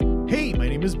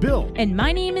name is Bill. And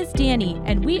my name is Danny,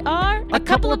 and we are a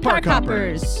couple of park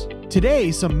hoppers.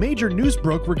 Today, some major news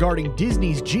broke regarding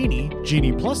Disney's Genie,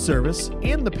 Genie Plus service,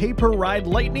 and the pay-per-ride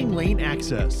Lightning Lane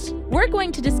access. We're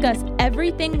going to discuss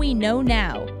everything we know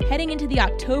now, heading into the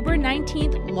October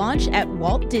 19th launch at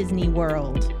Walt Disney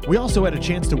World. We also had a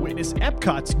chance to witness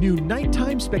Epcot's new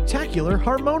nighttime spectacular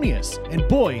Harmonious, and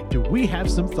boy, do we have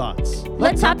some thoughts.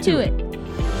 Let's hop to it.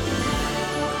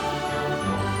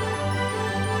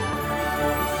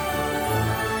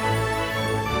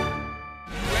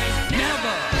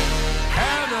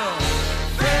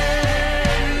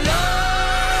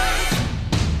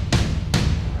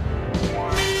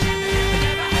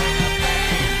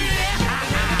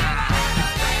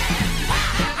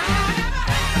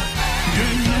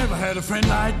 A friend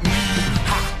like me.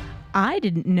 I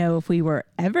didn't know if we were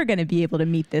ever going to be able to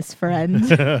meet this friend.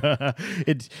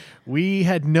 We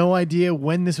had no idea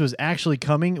when this was actually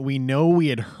coming. We know we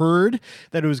had heard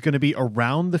that it was going to be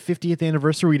around the 50th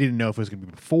anniversary. We didn't know if it was going to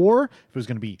be before, if it was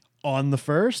going to be on the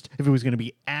first, if it was going to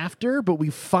be after, but we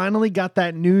finally got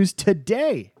that news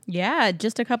today. Yeah,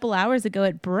 just a couple hours ago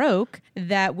it broke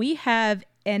that we have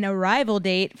an arrival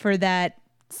date for that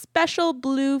special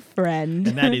blue friend.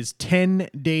 And that is 10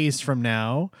 days from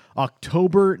now,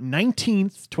 October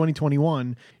 19th,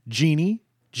 2021, Genie,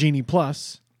 Genie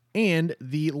Plus, and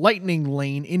the Lightning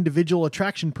Lane individual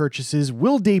attraction purchases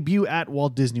will debut at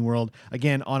Walt Disney World,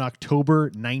 again, on October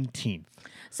 19th.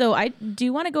 So I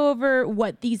do want to go over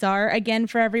what these are again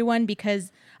for everyone,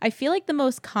 because I feel like the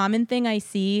most common thing I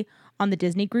see on the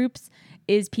Disney groups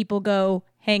is people go,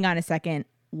 hang on a second,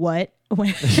 what?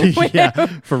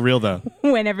 Yeah, for real though.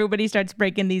 When everybody starts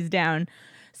breaking these down.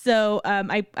 So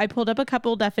I pulled up a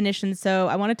couple definitions, so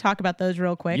I want to talk about those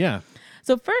real quick. Yeah.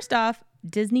 So first off,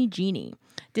 Disney Genie.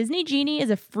 Disney Genie is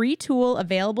a free tool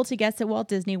available to guests at Walt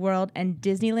Disney World and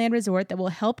Disneyland Resort that will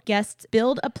help guests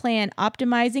build a plan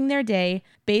optimizing their day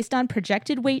based on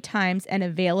projected wait times and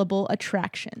available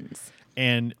attractions.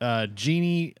 And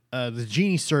Genie, the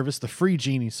Genie service, the free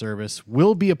Genie service,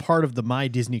 will be a part of the My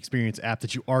Disney Experience app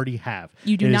that you already have.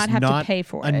 You do not have to pay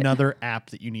for it. Another app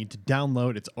that you need to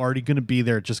download. It's already going to be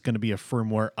there. It's just going to be a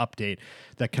firmware update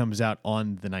that comes out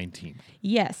on the 19th.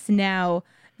 Yes. Now,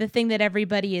 the thing that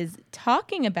everybody is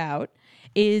talking about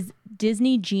is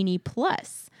Disney Genie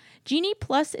Plus. Genie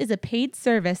Plus is a paid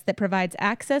service that provides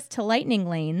access to Lightning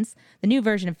Lanes, the new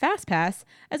version of FastPass,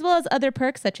 as well as other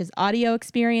perks such as audio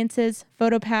experiences,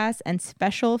 PhotoPass, and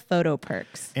special photo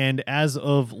perks. And as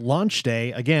of launch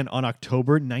day, again, on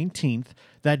October 19th,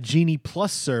 that Genie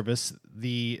Plus service,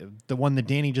 the one that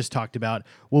Danny just talked about,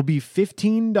 will be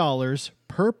 $15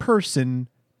 per person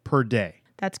per day.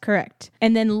 That's correct.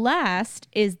 And then last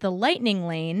is the Lightning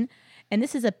Lane. And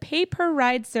this is a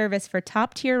pay-per-ride service for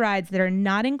top-tier rides that are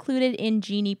not included in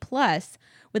Genie Plus,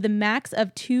 with a max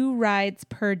of 2 rides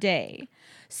per day.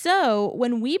 So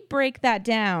when we break that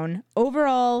down,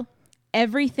 overall,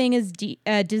 everything is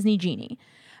Disney Genie.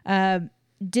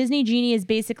 Disney Genie is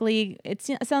basically, it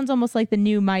sounds almost like the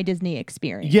new My Disney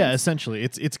Experience. Yeah, essentially.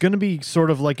 It's going to be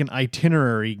sort of like an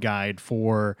itinerary guide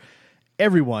for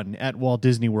everyone at Walt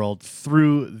Disney World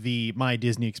through the My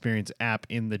Disney Experience app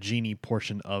in the Genie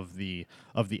portion of the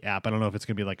app. I don't know if it's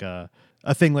going to be like a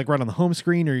thing like right on the home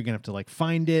screen, or you're going to have to like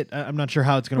find it. I'm not sure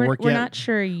how it's going to work yet. We're not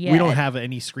sure yet. We don't have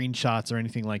any screenshots or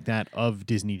anything like that of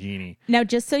Disney Genie. Now,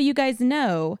 just so you guys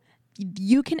know,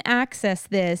 you can access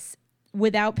this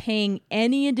without paying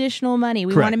any additional money.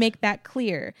 We want to make that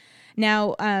clear.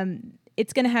 Now,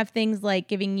 it's going to have things like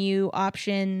giving you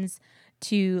options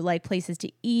to like places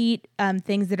to eat,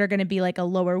 things that are going to be like a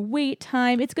lower wait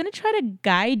time. It's going to try to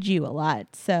guide you a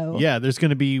lot. So yeah, there's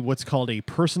going to be what's called a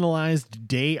personalized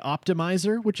day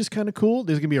optimizer, which is kind of cool.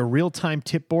 There's going to be a real-time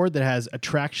tip board that has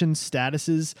attraction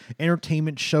statuses,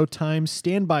 entertainment show times,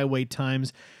 standby wait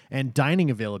times, and dining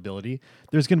availability.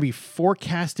 There's going to be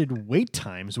forecasted wait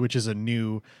times, which is a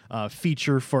new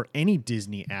feature for any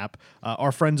Disney app.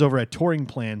 Our friends over at Touring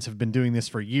Plans have been doing this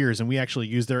for years, and we actually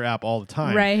use their app all the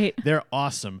time. Right. They're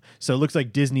awesome. So it looks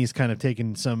like Disney's kind of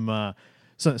taken some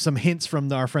hints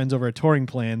from our friends over at Touring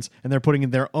Plans, and they're putting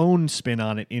their own spin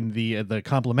on it in the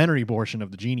complimentary portion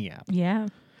of the Genie app. yeah.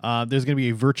 There's going to be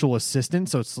a virtual assistant,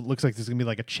 so it looks like there's going to be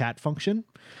like a chat function.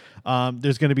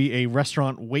 There's going to be a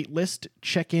restaurant wait list,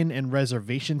 check-in and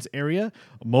reservations area,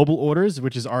 mobile orders,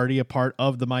 which is already a part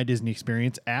of the My Disney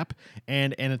Experience app,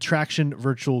 and an attraction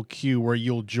virtual queue where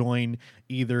you'll join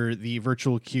either the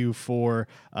virtual queue for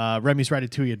Remy's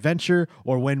Ratatouille Adventure,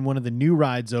 or when one of the new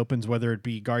rides opens, whether it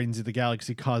be Guardians of the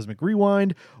Galaxy Cosmic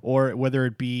Rewind, or whether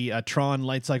it be Tron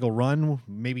Light Cycle Run,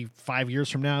 maybe 5 years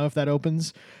from now if that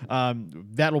opens.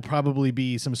 That'll probably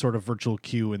be some sort of virtual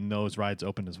queue when those rides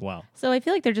open as well. So I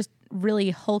feel like they're just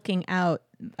really hulking out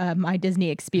My Disney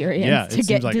Experience to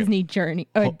get like Disney Journey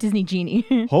or Disney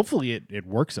Genie. Hopefully it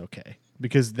works okay,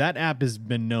 because that app has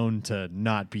been known to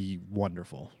not be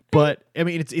wonderful. But I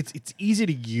mean, it's easy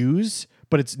to use,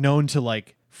 but it's known to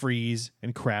like freeze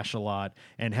and crash a lot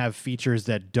and have features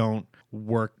that don't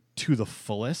work to the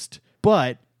fullest.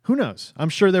 But who knows? I'm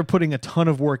sure they're putting a ton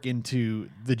of work into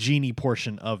the Genie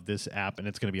portion of this app, and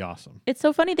it's going to be awesome. It's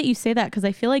so funny that you say that, because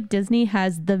I feel like Disney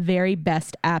has the very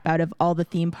best app out of all the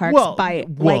theme parks by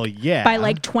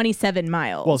 27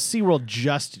 miles. Well, SeaWorld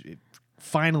just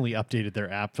finally updated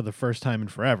their app for the first time in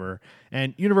forever,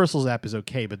 and Universal's app is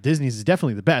okay, but Disney's is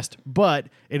definitely the best, but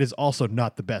it is also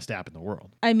not the best app in the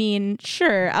world. I mean,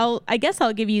 sure, I guess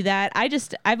I'll give you that.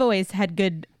 I've always had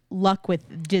good luck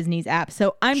with Disney's app,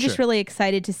 so I'm just really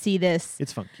excited to see this.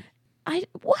 It's funky. I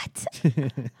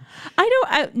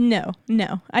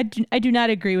do not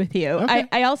agree with you. Okay.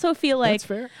 I also feel like That's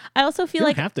fair. I also feel You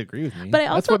like don't have to agree with me. but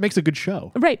That's what makes a good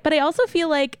show. Right, but I also feel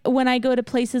like when I go to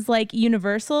places like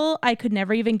Universal, I could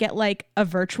never even get like a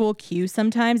virtual queue.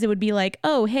 Sometimes it would be like,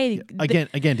 oh, hey. Again,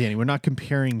 Danny, we're not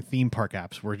comparing theme park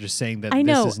apps. We're just saying that I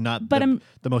know, this is not but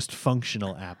the most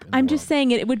functional app in the I'm world. just saying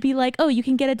it would be like, oh, you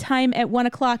can get a time at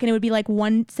 1:00 and it would be like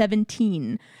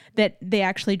 1:17 that they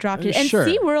actually dropped it. And Sure.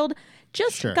 SeaWorld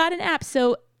just got an app.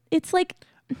 So it's like,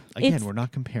 Again, we're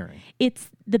not comparing. it's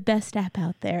the best app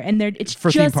out there. And it's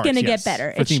For theme just parks, going to yes. get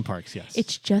better. For theme parks, yes.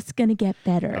 It's just going to get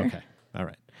better. Okay. All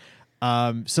right.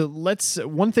 So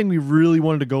one thing we really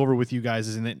wanted to go over with you guys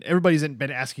is that everybody's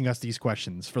been asking us these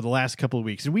questions for the last couple of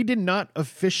weeks, and we did not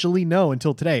officially know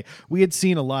until today. We had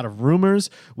seen a lot of rumors.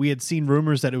 We had seen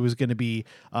rumors that it was going to be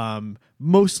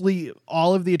mostly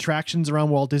all of the attractions around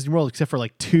Walt Disney World, except for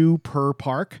like 2 per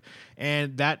park,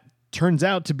 and that turns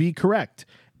out to be correct.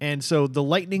 And so the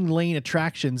Lightning Lane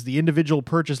attractions, the individual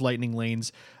purchase Lightning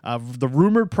Lanes, the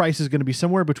rumored price is going to be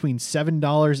somewhere between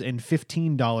 $7 and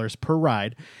 $15 per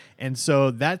ride. And so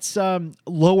that's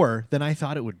lower than I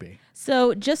thought it would be.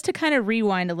 So just to kind of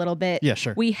rewind a little bit. Yeah,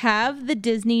 sure. We have the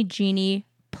Disney Genie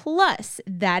Plus.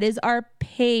 That is our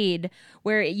paid,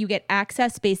 where you get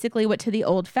access basically what to the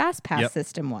old Fast Pass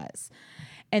system was.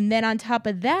 And then on top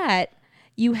of that,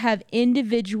 you have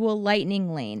individual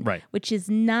Lightning Lane, right, which is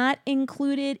not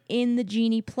included in the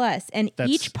Genie Plus. And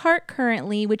each park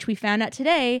currently, which we found out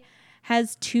today,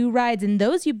 has 2 rides, and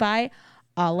those you buy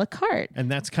a la carte. And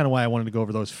that's kind of why I wanted to go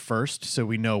over those first, so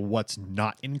we know what's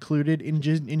not included in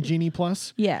Genie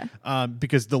Plus. Yeah.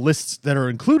 Because the lists that are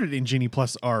included in Genie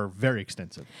Plus are very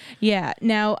extensive. Yeah.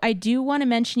 Now, I do want to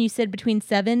mention, you said between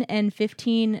 $7 and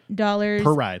 $15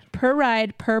 per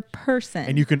ride per person.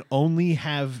 And you can only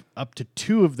have up to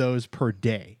 2 of those per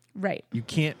day. Right. You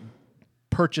can't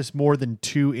purchase more than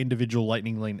 2 individual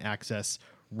Lightning Lane access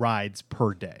rides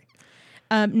per day.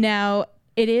 Now,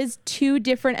 it is 2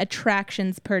 different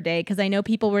attractions per day, because I know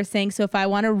people were saying, so if I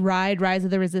want to ride Rise of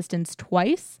the Resistance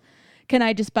twice, can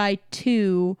I just buy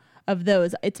 2 of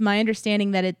those? It's my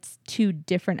understanding that it's 2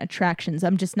 different attractions.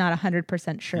 I'm just not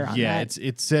 100% sure on that. Yeah,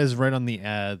 it says right on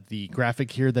the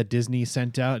graphic here that Disney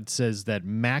sent out, it says that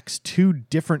max 2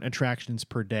 different attractions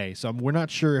per day. So we're not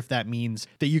sure if that means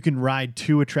that you can ride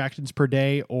 2 attractions per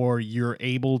day or you're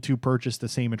able to purchase the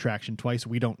same attraction twice.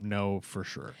 We don't know for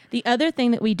sure. The other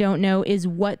thing that we don't know is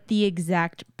what the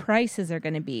exact prices are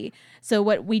going to be. So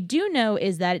what we do know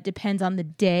is that it depends on the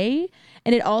day,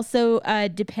 and it also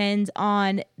depends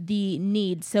on the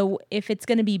need. So if it's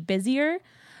going to be busier,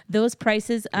 those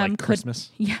prices like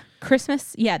Christmas.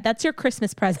 Christmas. Yeah, that's your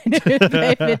Christmas present if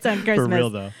it's on Christmas. For real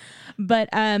though. But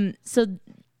so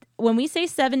when we say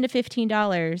 $7 to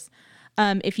 $15,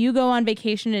 if you go on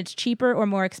vacation, it's cheaper or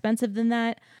more expensive than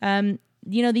that.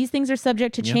 These things are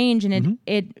subject to change, and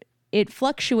it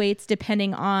fluctuates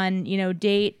depending on,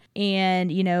 date and,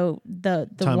 the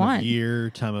time want. of year,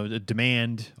 time of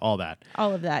demand, all that.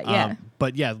 All of that, yeah.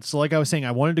 But yeah, so like I was saying,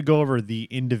 I wanted to go over the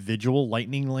individual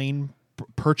Lightning Lane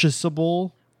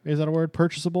purchasable. Is that a word?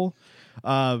 Purchasable?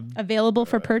 Available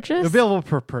for purchase? Available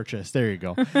for purchase. There you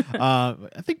go.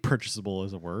 I think purchasable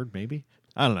is a word, maybe.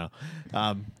 I don't know.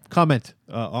 Comment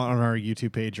on our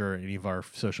YouTube page or any of our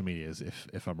social medias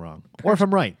if I'm wrong. Or if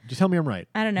I'm right. Just tell me I'm right.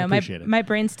 I don't know. Appreciate it. My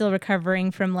brain's still recovering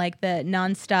from like the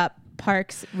nonstop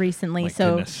parks recently, My so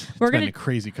goodness. we're It's been gonna a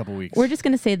crazy couple weeks. we're just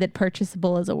gonna say that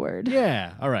purchasable is a word.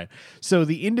 Yeah. All right. So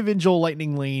the individual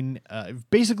lightning lane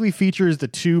basically features the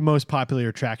two most popular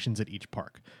attractions at each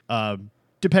park,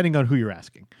 depending on who you're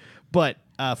asking. But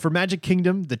for Magic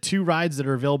Kingdom, the two rides that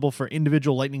are available for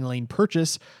individual lightning lane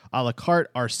purchase a la carte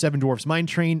are Seven Dwarfs Mine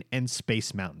Train and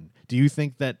Space Mountain. Do you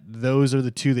think that those are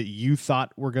the two that you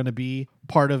thought were going to be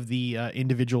part of the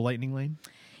individual lightning lane?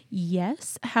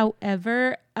 Yes.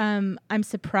 However, I'm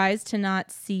surprised to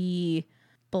not see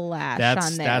Splash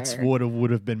on there. That's what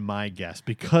would have been my guess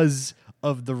because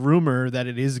of the rumor that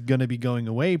it is going to be going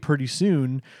away pretty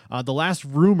soon. The last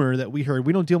rumor that we heard,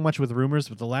 we don't deal much with rumors,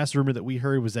 but the last rumor that we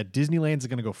heard was that Disneyland's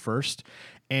going to go first,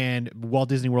 and Walt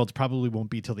Disney World's probably won't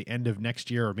be till the end of next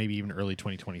year or maybe even early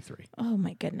 2023. Oh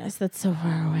my goodness, that's so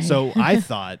far away. So I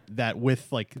thought that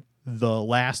with like the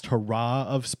last hurrah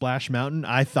of Splash Mountain,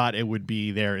 I thought it would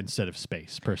be there instead of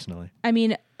Space, personally. I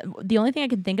mean, the only thing I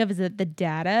can think of is that the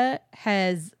data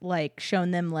has like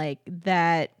shown them like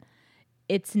that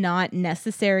it's not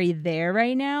necessary there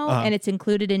right now, and it's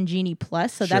included in Genie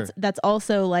Plus. So Sure. that's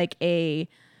also like a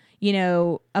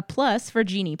plus for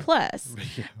Genie Plus.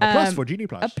 A plus for Genie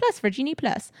Plus. A plus for Genie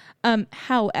Plus.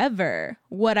 However,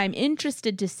 what I'm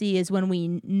interested to see is when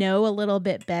we know a little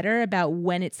bit better about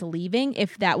when it's leaving,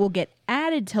 if that will get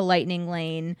added to Lightning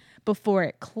Lane before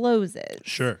it closes.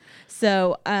 Sure.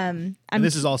 So And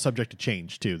this is all subject to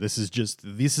change too. This is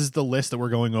the list that we're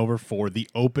going over for the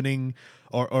opening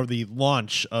or the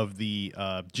launch of the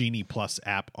Genie Plus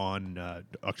app on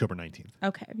October 19th.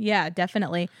 Okay. Yeah,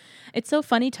 definitely. It's so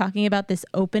funny talking about this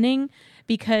opening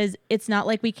because it's not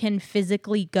like we can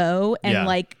physically go and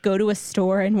like go to a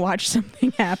store and watch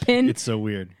something happen. It's so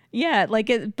weird. Yeah,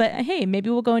 but hey, maybe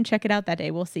we'll go and check it out that day.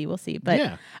 We'll see. But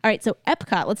Yeah. All right, so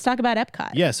Epcot. Let's talk about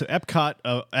Epcot. Yeah, so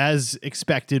Epcot, as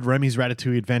expected, Remy's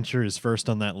Ratatouille Adventure is first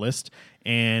on that list,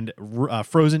 and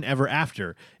Frozen Ever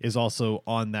After is also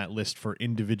on that list for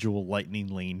individual Lightning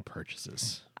Lane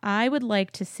purchases. I would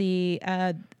like to see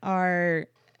our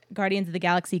Guardians of the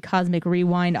Galaxy Cosmic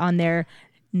Rewind on there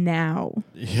now.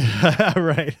 Yeah,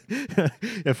 right.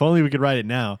 If only we could write it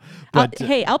now. But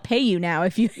Hey, I'll pay you now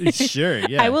if you. Sure,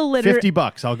 yeah. I will literally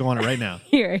 $50. I'll go on it right now.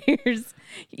 Here's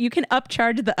you can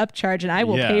upcharge the upcharge, and I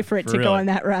will pay for it to go on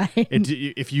that ride.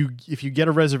 If you get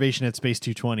a reservation at Space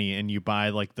 220 and you buy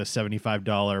like the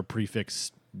 $75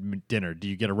 prefix dinner, do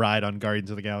you get a ride on Guardians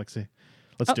of the Galaxy?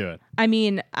 Let's do it. I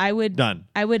mean, I would. Done.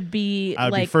 I would be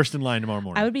first in line tomorrow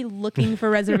morning. I would be looking for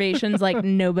reservations like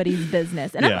nobody's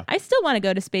business. And I still want to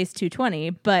go to Space 220,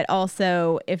 but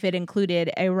also if it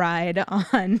included a ride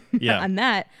on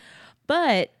that.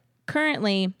 But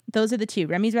currently, those are the two: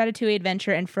 Remy's Ratatouille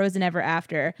Adventure and Frozen Ever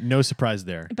After. No surprise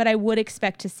there. But I would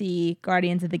expect to see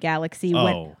Guardians of the Galaxy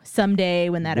someday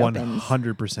when that opens.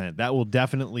 100%. That will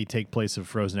definitely take place of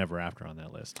Frozen Ever After on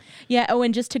that list. Yeah. Oh,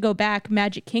 and just to go back,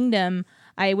 Magic Kingdom,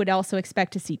 I would also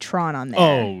expect to see Tron on there.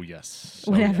 Oh, yes.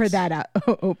 Whenever that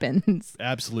opens.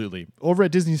 Absolutely. Over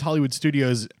at Disney's Hollywood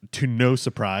Studios, to no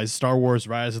surprise, Star Wars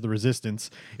Rise of the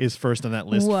Resistance is first on that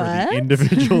list for the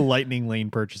individual Lightning Lane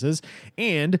purchases.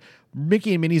 And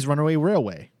Mickey and Minnie's Runaway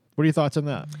Railway. What are your thoughts on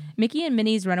that? Mickey and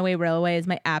Minnie's Runaway Railway is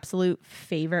my absolute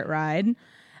favorite ride,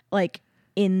 like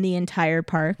in the entire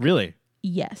park. Really?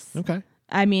 Yes. Okay.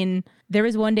 I mean, there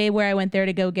was one day where I went there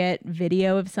to go get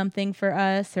video of something for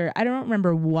us, or I don't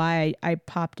remember why I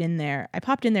popped in there. I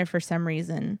popped in there for some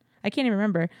reason. I can't even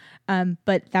remember.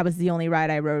 But that was the only ride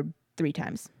I rode 3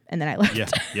 times, and then I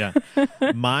left. Yeah.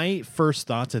 My first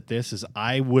thoughts at this is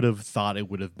I would have thought it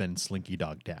would have been Slinky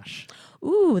Dog Dash.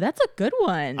 Ooh, that's a good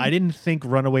one. I didn't think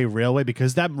Runaway Railway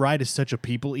because that ride is such a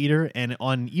people eater, and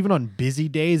even on busy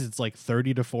days, it's like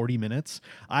 30 to 40 minutes.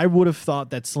 I would have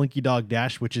thought that Slinky Dog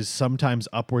Dash, which is sometimes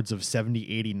upwards of 70,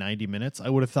 80, 90 minutes, I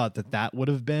would have thought that would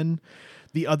have been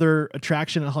the other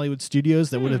attraction at Hollywood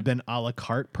Studios that would have been a la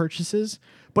carte purchases.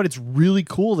 But it's really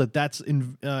cool that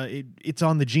it's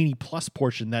on the Genie Plus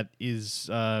portion that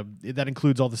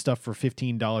includes all the stuff for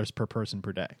 $15 per person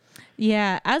per day.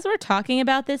 Yeah, as we're talking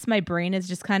about this, my brain is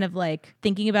just kind of like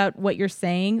thinking about what you're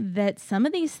saying, that some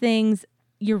of these things,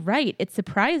 you're right. It's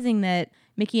surprising that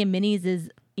Mickey and Minnie's is,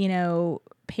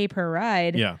 pay per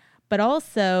ride. Yeah. But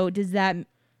also, does that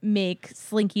make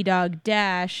Slinky Dog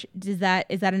Dash, is that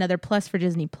another plus for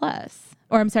Disney Plus?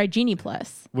 Or I'm sorry, Genie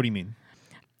Plus. What do you mean?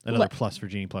 Another plus for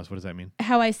Genie Plus. What does that mean?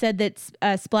 How I said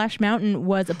that Splash Mountain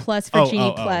was a plus for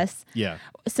Genie Plus. Yeah.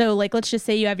 So, like, let's just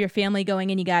say you have your family going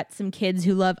and you got some kids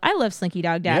who I love Slinky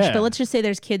Dog Dash, but let's just say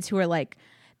there's kids who are like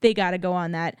they got to go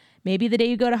on that. Maybe the day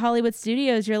you go to Hollywood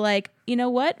Studios, you're like, you know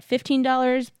what?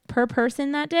 $15 per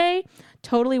person that day,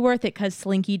 totally worth it because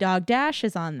Slinky Dog Dash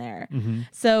is on there.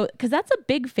 So, because that's a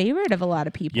big favorite of a lot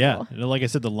of people. Yeah. Like I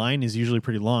said, the line is usually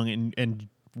pretty long. And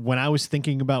when I was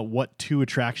thinking about what 2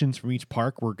 attractions from each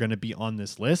park were going to be on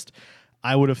this list,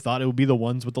 I would have thought it would be the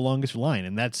ones with the longest line.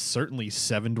 And that's certainly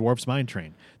Seven Dwarfs Mine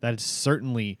Train. That is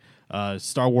certainly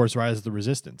Star Wars Rise of the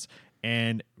Resistance.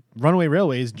 And Runaway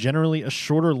Railway is generally a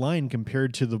shorter line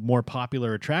compared to the more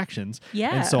popular attractions.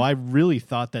 Yeah. And so I really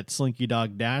thought that Slinky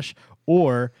Dog Dash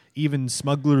or even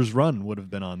Smuggler's Run would have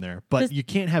been on there. But you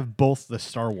can't have both the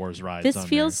Star Wars rides on This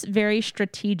feels very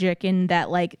strategic in that,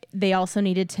 like, they also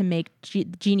needed to make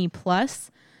Genie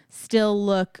Plus still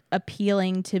look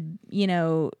appealing to, you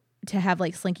know, to have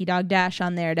like Slinky Dog Dash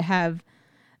on there, to have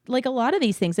like a lot of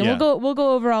these things. And we'll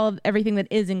go over all of everything that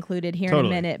is included here in a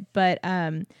minute. But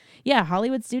yeah,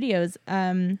 Hollywood Studios,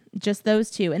 just those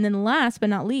 2. And then last but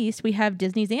not least, we have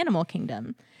Disney's Animal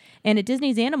Kingdom. And at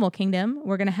Disney's Animal Kingdom,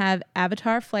 we're going to have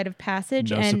Avatar, Flight of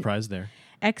Passage, and surprise there.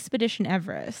 Expedition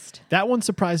Everest. That one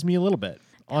surprised me a little bit,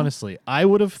 honestly. I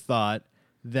would have thought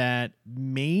that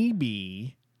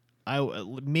maybe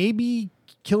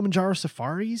Kilimanjaro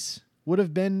Safaris would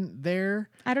have been there.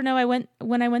 I don't know.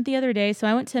 When I went the other day, so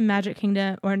I went to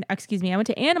I went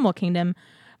to Animal Kingdom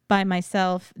by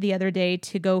myself the other day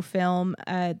to go film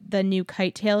the new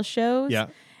Kite Tail shows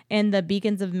and the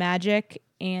Beacons of Magic,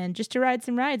 and just to ride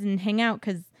some rides and hang out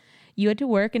because you had to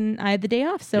work and I had the day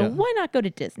off. So why not go to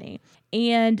Disney?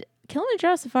 And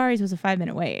Kilimanjaro Safaris was a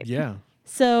 5-minute wait. Yeah.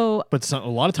 So, but a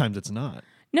lot of times it's not.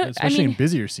 No, especially in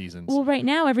busier seasons. Well, right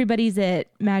now everybody's at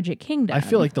Magic Kingdom. I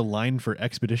feel like the line for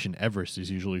Expedition Everest is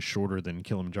usually shorter than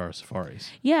Kilimanjaro Safaris.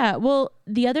 Yeah. Well,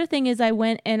 the other thing is I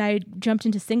went and I jumped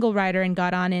into Single Rider and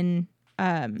got on in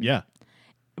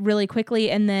really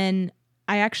quickly, and then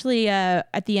I actually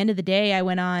at the end of the day I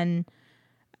went on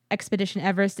Expedition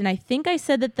Everest, and I think I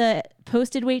said that the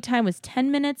posted wait time was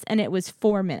 10 minutes and it was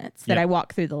 4 minutes that I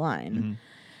walked through the line. Mm-hmm.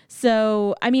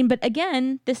 So, I mean, but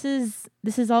again, this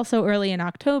is also early in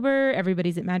October.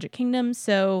 Everybody's at Magic Kingdom.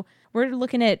 So we're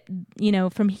looking at, you know,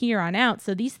 from here on out.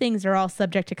 So these things are all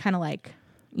subject to kind of like,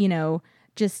 you know,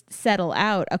 just settle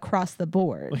out across the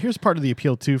board. Well, here's part of the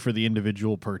appeal too for the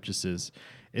individual purchases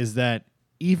is that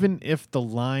even if the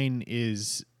line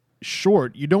is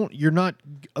short, you're not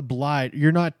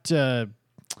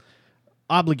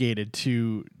obligated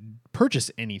to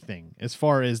purchase anything as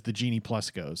far as the Genie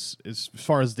Plus goes, as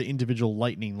far as the individual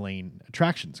Lightning Lane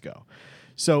attractions go.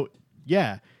 So,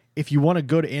 yeah, if you want to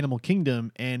go to Animal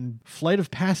Kingdom and Flight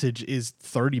of Passage is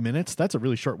 30 minutes, that's a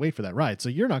really short wait for that ride. So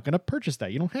you're not going to purchase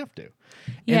that. You don't have to.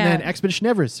 Yeah. And then Expedition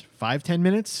Everest, 5-10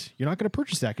 minutes, you're not going to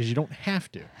purchase that because you don't have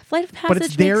to. Flight of Passage but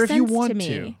it's there makes if you sense want to me.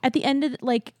 to. At the end of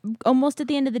almost at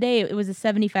the end of the day, it was a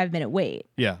 75-minute wait.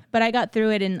 Yeah. But I got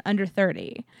through it in under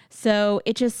 30. So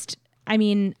it just, I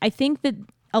mean, I think that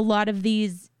a lot of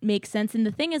these make sense. And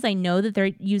the thing is, I know that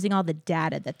they're using all the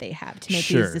data that they have to make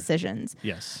these decisions.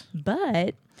 Yes.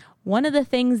 But one of the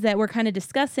things that we're kind of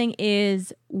discussing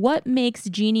is what makes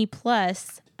Genie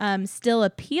Plus still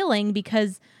appealing,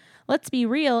 because let's be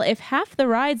real, if half the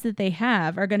rides that they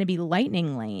have are going to be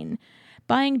Lightning Lane,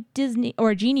 buying Disney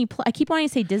or Genie Plus, I keep wanting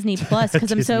to say Disney Plus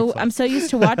because I'm so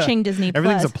used to watching Disney Plus.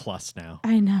 Everything's a plus now.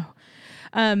 I know.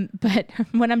 But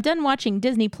when I'm done watching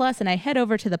Disney Plus and I head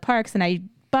over to the parks and I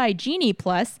buy Genie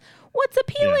Plus, what's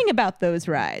appealing about those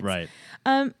rides? Right.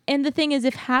 And the thing is,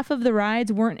 if half of the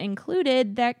rides weren't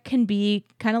included, that can be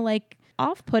kind of like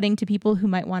off-putting to people who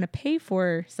might want to pay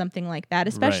for something like that,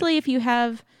 especially if you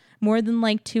have more than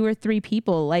like 2 or 3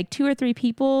 people. Like 2 or 3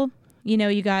 people, you know,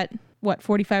 you got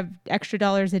 $45 extra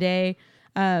a day.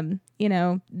 You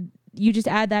know, you just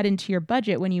add that into your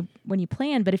budget when you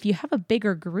plan. But if you have a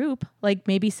bigger group, like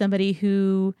maybe somebody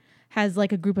who has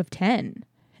like a group of 10,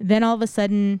 then all of a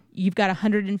sudden you've got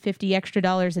 $150 extra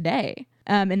a day.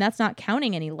 And that's not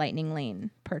counting any Lightning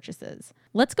Lane purchases.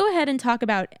 Let's go ahead and talk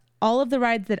about all of the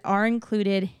rides that are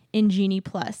included in Genie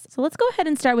Plus. So let's go ahead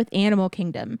and start with Animal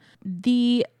Kingdom.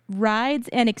 The rides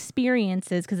and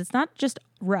experiences, because it's not just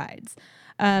rides,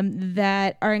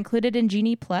 that are included in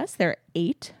Genie Plus, there are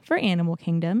 8 for Animal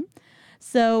Kingdom.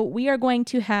 So we are going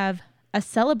to have a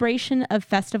celebration of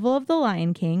Festival of the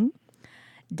Lion King,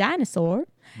 Dinosaur,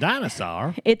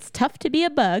 It's Tough to Be a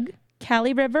Bug,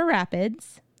 Cali River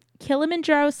Rapids,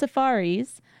 Kilimanjaro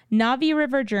Safaris, Navi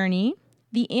River Journey,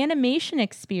 the Animation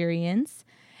Experience,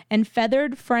 and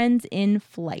Feathered Friends in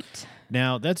Flight.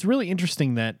 Now, that's really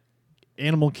interesting that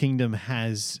Animal Kingdom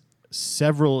has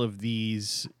several of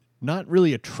these not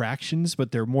really attractions,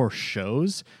 but they're more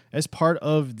shows as part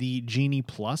of the Genie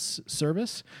Plus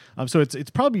service. So it's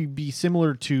probably be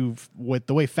similar to what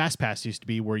the way FastPass used to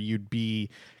be, where you'd be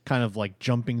kind of like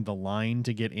jumping the line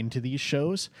to get into these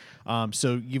shows.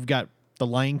 So you've got the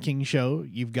Lion King show,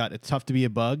 you've got It's Tough to Be a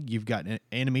Bug, you've got an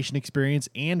animation experience,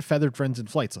 and Feathered Friends in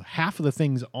Flight. So half of the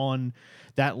things on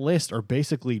that list are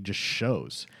basically just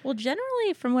shows. Well,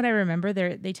 generally, from what I remember,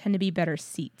 they tend to be better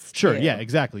seats. Sure, too. yeah,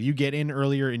 exactly. You get in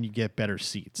earlier and you get better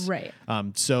seats. Right.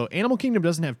 So Animal Kingdom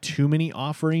doesn't have too many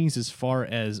offerings as far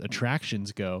as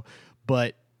attractions go,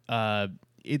 but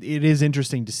it is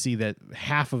interesting to see that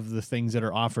half of the things that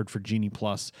are offered for Genie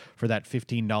Plus for that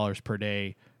 $15 per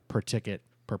day per ticket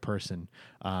per person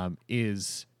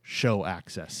is show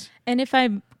access. And if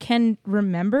I can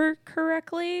remember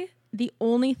correctly, the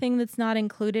only thing that's not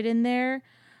included in there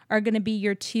are going to be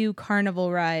your 2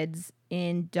 carnival rides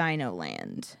in Dino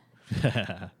Land.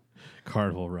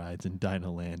 Carnival rides in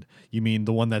Dino Land. You mean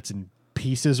the one that's in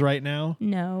pieces right now?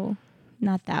 No,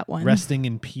 not that one. Resting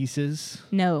in pieces?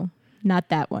 No, not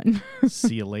that one.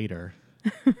 See you later.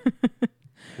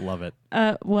 Love it.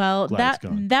 Well, Glad it's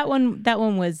gone. that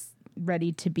one was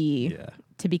ready to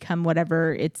become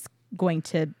whatever it's going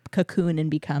to cocoon and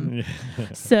become.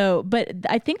 So, but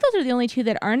I think those are the only 2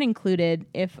 that aren't included,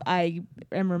 if I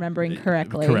am remembering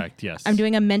correctly. Correct, yes. I'm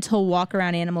doing a mental walk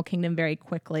around Animal Kingdom very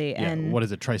quickly. Yeah, and what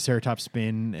is it? Triceratops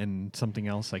spin and something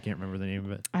else? I can't remember the name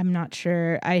of it. I'm not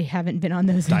sure. I haven't been on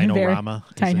those. Dino-Rama?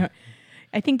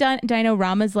 I think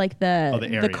Dino-Rama's like the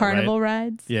area, carnival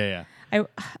rides. Yeah. I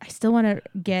still want to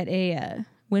get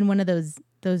win one of those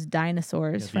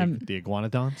dinosaurs from the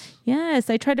iguanodons. Yes,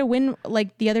 I tried to win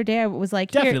like the other day. I was like,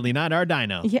 definitely not our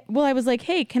dino. Yeah, well, I was like,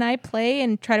 hey, can I play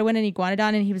and try to win an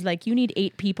iguanodon? And he was like, you need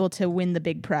 8 people to win the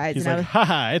big prize. He's and like,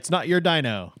 haha, it's not your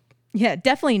dino. Yeah,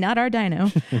 definitely not our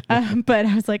dino. But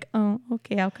I was like, oh,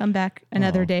 okay, I'll come back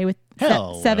another day with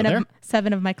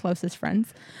seven of my closest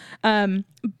friends.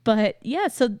 But yeah,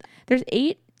 so there's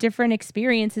 8 different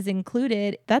experiences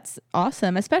included. That's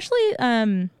awesome. Especially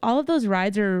all of those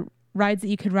rides are rides that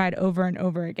you could ride over and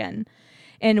over again.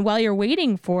 And while you're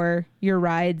waiting for your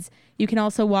rides, you can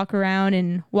also walk around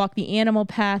and walk the animal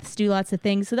paths, do lots of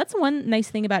things. So that's one nice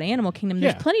thing about Animal Kingdom.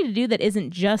 There's plenty to do that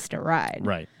isn't just a ride.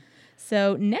 Right.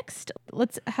 So next,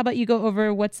 how about you go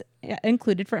over what's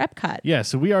included for Epcot? Yeah,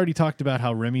 so we already talked about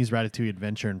how Remy's Ratatouille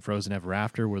Adventure and Frozen Ever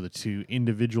After were the 2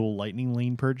 individual Lightning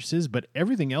Lane purchases, but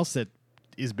everything else that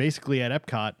is basically at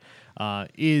Epcot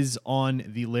is on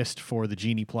the list for the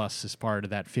Genie Plus as part of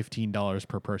that $15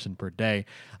 per person per day.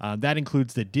 That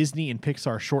includes the Disney and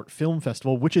Pixar Short Film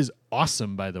Festival, which is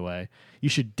awesome, by the way. You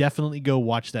should definitely go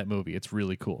watch that movie. It's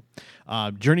really cool.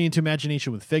 Journey into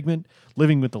Imagination with Figment,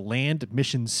 Living with the Land,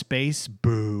 Mission Space,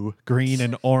 boo, green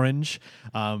and orange,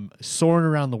 Soaring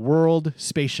Around the World,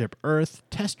 Spaceship Earth,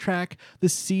 Test Track, The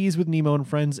Seas with Nemo and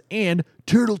Friends, and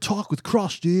Turtle Talk with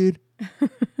Cross, dude.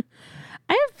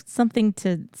 I have something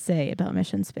to say about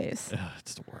Mission Space.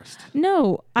 It's the worst.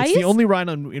 No, it's the only ride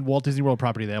in Walt Disney World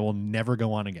property that I will never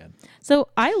go on again. So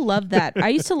I love that. I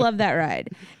used to love that ride,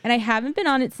 and I haven't been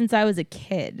on it since I was a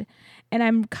kid. And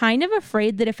I'm kind of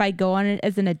afraid that if I go on it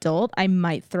as an adult, I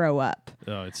might throw up.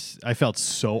 Oh, I felt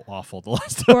so awful the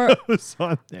last time I was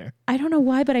on there. I don't know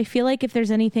why, but I feel like if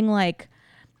there's anything like,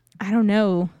 I don't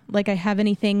know, like I have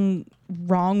anything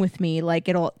wrong with me, like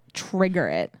it'll trigger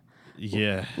it.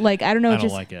 Yeah. Like, I don't know. I don't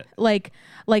like it. Like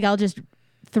I'll just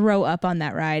throw up on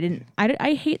that ride. And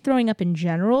I hate throwing up in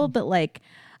general, but like,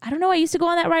 I don't know. I used to go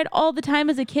on that ride all the time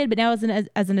as a kid, but now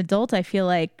as an adult, I feel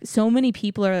like so many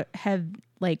people have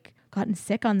like gotten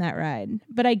sick on that ride.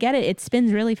 But I get it. It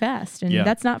spins really fast, and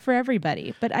that's not for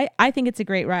everybody. But I think it's a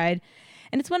great ride.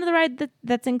 And it's one of the rides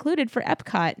that's included for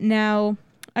Epcot. Now,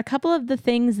 a couple of the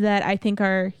things that I think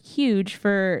are huge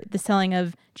for the selling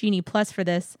of Genie Plus for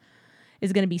this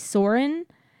is going to be Soarin'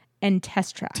 and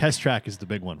Test Track. Test Track is the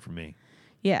big one for me.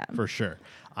 Yeah. For sure.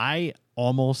 I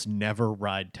almost never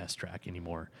ride Test Track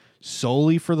anymore,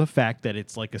 solely for the fact that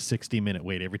it's like a 60-minute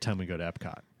wait every time we go to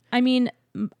Epcot. I mean,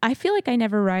 I feel like I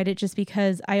never ride it just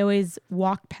because I always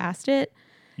walk past it.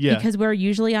 Yeah. Because we're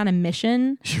usually on a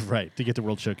mission. Right, to get to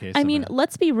World Showcase. I mean,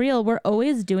 let's be real. We're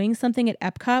always doing something at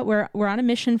Epcot. We're on a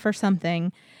mission for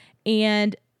something.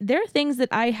 And there are things that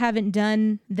I haven't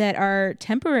done that are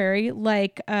temporary,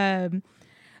 like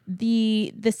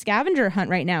the scavenger hunt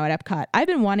right now at Epcot. I've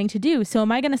been wanting to do. So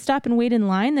am I going to stop and wait in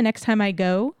line the next time I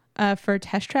go for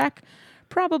Test Track?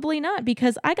 Probably not,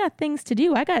 because I got things to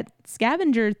do. I got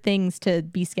scavenger things to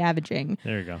be scavenging.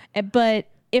 There you go. But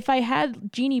if I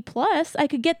had Genie Plus, I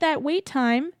could get that wait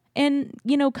time and,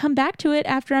 come back to it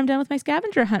after I'm done with my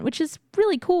scavenger hunt, which is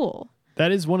really cool.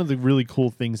 That is one of the really cool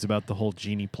things about the whole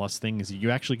Genie Plus thing is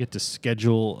you actually get to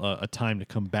schedule a time to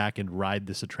come back and ride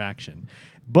this attraction.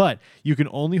 But you can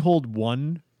only hold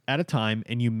one at a time,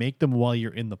 and you make them while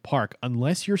you're in the park,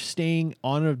 unless you're staying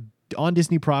on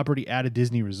Disney property at a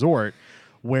Disney resort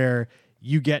where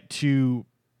you get to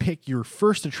pick your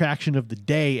first attraction of the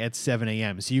day at 7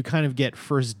 a.m. So you kind of get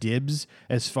first dibs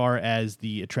as far as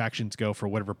the attractions go for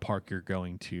whatever park you're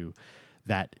going to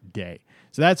that day.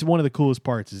 So that's one of the coolest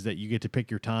parts is that you get to pick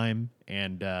your time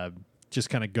and just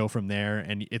kind of go from there.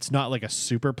 And it's not like a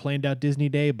super planned out Disney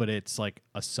day, but it's like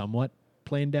a somewhat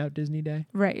planned out Disney day.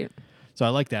 Right. So I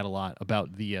like that a lot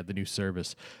about the new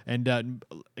service. And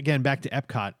again, back to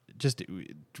Epcot.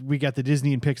 We got the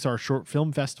Disney and Pixar Short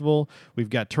Film Festival.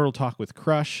 We've got Turtle Talk with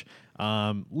Crush.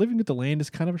 Living with the Land is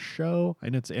kind of a show. I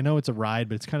know it's a ride,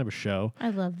 but it's kind of a show. I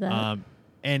love that.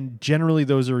 And generally,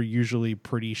 those are usually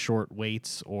pretty short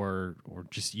waits, or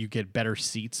just you get better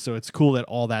seats. So it's cool that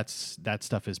all that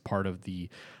stuff is part of the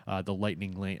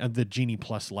Lightning Lane, the Genie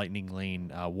Plus Lightning Lane,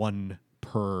 one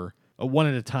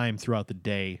at a time throughout the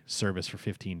day service for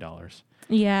 $15.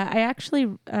 Yeah, I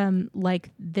actually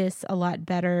like this a lot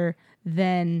better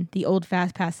than the old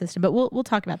Fast Pass system, but we'll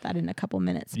talk about that in a couple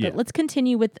minutes. Yeah. But let's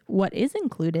continue with what is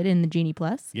included in the Genie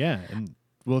Plus. Yeah, and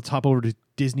let's hop over to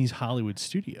Disney's Hollywood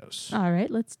Studios. All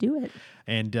right, let's do it.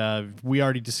 And we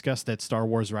already discussed that Star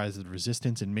Wars Rise of the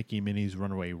Resistance and Mickey and Minnie's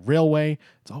Runaway Railway,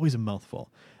 it's always a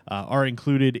mouthful, are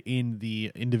included in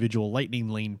the individual Lightning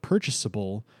Lane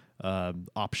purchasable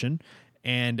option.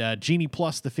 And Genie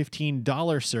Plus, the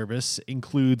 $15 service,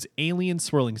 includes Alien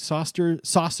Swirling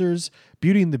Saucers,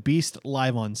 Beauty and the Beast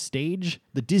live on stage,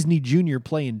 the Disney Junior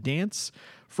Play and Dance,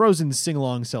 Frozen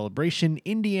Sing-Along Celebration,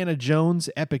 Indiana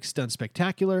Jones Epic Stunt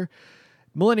Spectacular,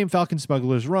 Millennium Falcon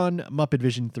Smuggler's Run, Muppet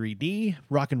Vision 3D,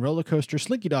 Rock and Roller Coaster,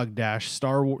 Slinky Dog Dash,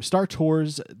 Star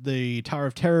Tours, The Tower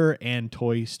of Terror, and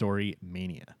Toy Story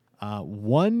Mania.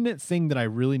 One thing that I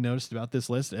really noticed about this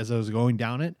list as I was going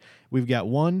down it, we've got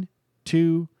 1,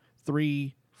 2,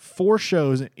 3, 4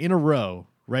 shows in a row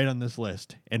right on this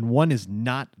list, and one is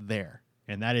not there,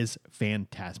 and that is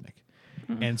Fantasmic.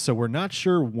 And so we're not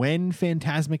sure when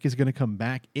Fantasmic is going to come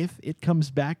back, if it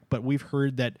comes back, but we've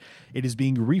heard that it is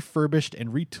being refurbished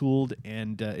and retooled,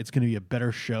 and it's going to be a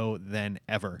better show than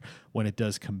ever when it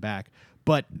does come back.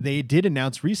 But they did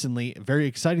announce recently, very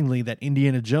excitingly, that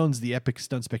Indiana Jones, the Epic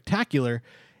Stunt Spectacular,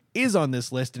 is on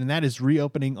this list, and that is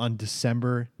reopening on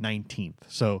December 19th.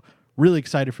 So really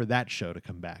excited for that show to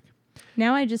come back.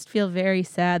 Now I just feel very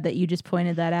sad that you just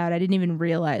pointed that out. I didn't even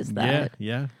realize that.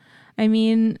 Yeah. I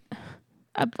mean,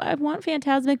 I want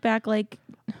Fantasmic back. Like,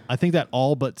 I think that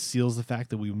all but seals the fact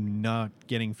that we're not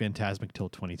getting Fantasmic till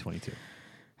 2022.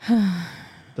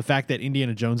 The fact that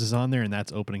Indiana Jones is on there and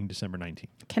that's opening December 19th.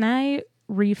 Can I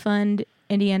refund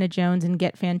Indiana Jones and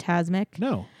get Fantasmic?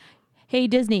 No. Hey,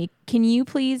 Disney, can you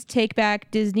please take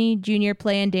back Disney Junior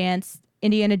Play and Dance,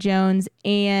 Indiana Jones,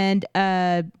 and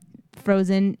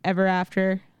Frozen Ever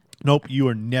After? Nope, you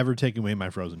are never taking away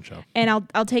my Frozen show. And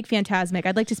I'll take Fantasmic.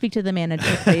 I'd like to speak to the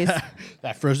manager, please.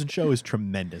 That Frozen show is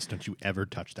tremendous. Don't you ever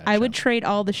touch that I show. would trade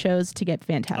all the shows to get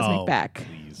Fantasmic back.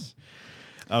 Please.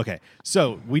 Okay,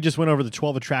 so we just went over the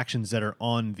 12 attractions that are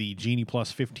on the Genie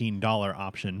Plus $15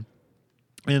 option.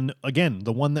 And again,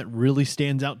 the one that really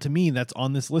stands out to me that's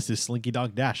on this list is Slinky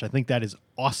Dog Dash. I think that is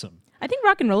awesome. I think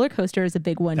Rock and Roller Coaster is a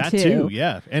big one, That too.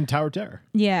 Yeah. And Tower of Terror.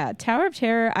 Yeah, Tower of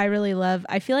Terror I really love.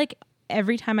 I feel like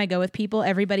every time I go with people,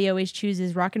 everybody always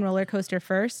chooses Rock and Roller Coaster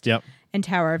first. Yep. And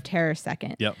Tower of Terror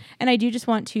second. Yep. And I do just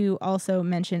want to also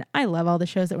mention, I love all the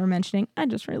shows that we're mentioning. I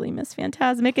just really miss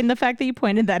Fantasmic, and the fact that you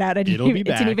pointed that out, it didn't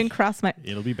even cross my...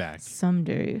 It'll be back.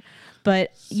 Someday.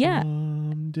 But yeah.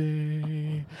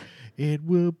 Someday it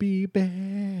will be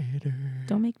better.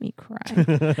 Don't make me cry.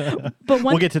 But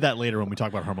we'll get to that later when we talk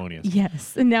about Harmonious.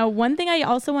 Yes. Now, one thing I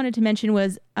also wanted to mention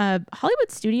was Hollywood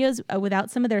Studios, without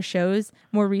some of their shows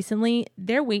more recently,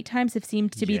 their wait times have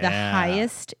seemed to be the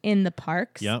highest in the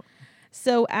parks. Yep.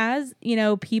 So as,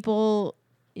 people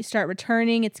start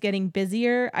returning, it's getting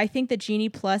busier. I think that Genie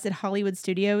Plus at Hollywood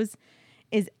Studios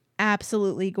is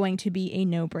absolutely going to be a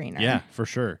no-brainer. Yeah, for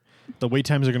sure. The wait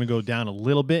times are going to go down a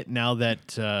little bit now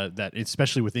that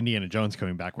especially with Indiana Jones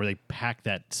coming back, where they pack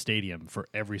that stadium for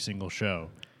every single show.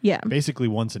 Yeah. Basically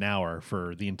once an hour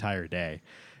for the entire day.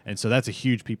 And so that's a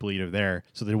huge people eater there.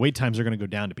 So the wait times are going to go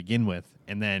down to begin with.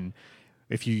 And then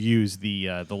if you use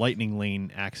the Lightning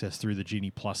Lane access through the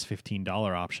Genie Plus $15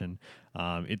 option,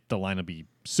 the line will be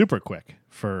super quick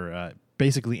for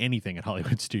basically anything at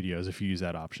Hollywood Studios if you use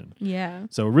that option. Yeah.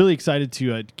 So really excited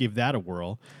to give that a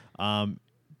whirl.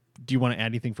 do you want to add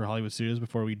anything for Hollywood Studios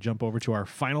before we jump over to our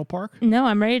final park? No,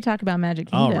 I'm ready to talk about Magic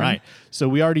Kingdom. All right. So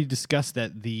we already discussed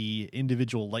that the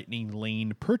individual Lightning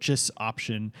Lane purchase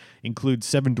option includes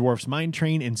Seven Dwarfs Mine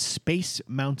Train and Space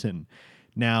Mountain.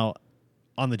 Now,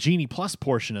 on the Genie Plus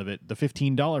portion of it, the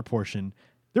 $15 portion,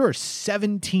 there are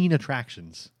 17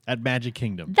 attractions at Magic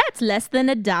Kingdom. That's less than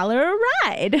 $1 a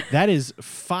ride. That is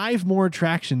 5 more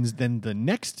attractions than the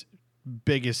next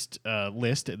biggest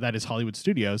list, that is Hollywood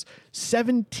Studios.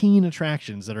 17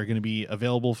 attractions that are going to be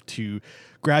available to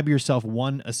grab yourself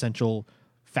one essential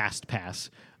fast pass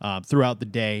throughout the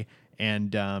day.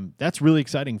 And that's really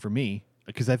exciting for me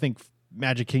because I think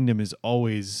Magic Kingdom is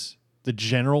always the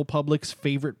general public's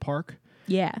favorite park.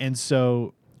 Yeah. And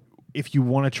so if you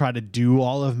want to try to do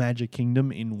all of Magic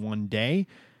Kingdom in one day,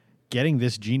 getting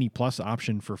this Genie Plus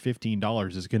option for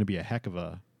 $15 is going to be a heck of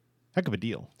a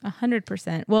deal.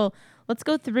 100%. Well, let's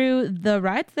go through the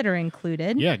rides that are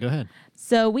included. Yeah, go ahead.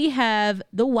 So we have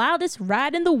the wildest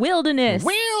ride in the wilderness.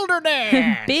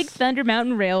 Big Thunder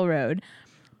Mountain Railroad.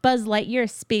 Buzz Lightyear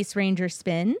Space Ranger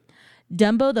Spin.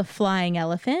 Dumbo the Flying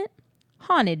Elephant.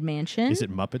 Haunted Mansion. Is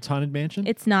it Muppets Haunted Mansion?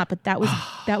 It's not, but that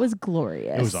was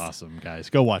glorious. It was awesome,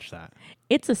 guys. Go watch that.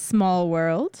 It's a Small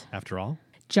World. After all,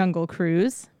 Jungle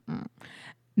Cruise.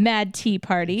 Mad Tea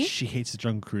Party. She hates the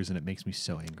Jungle Cruise, and it makes me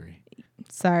so angry.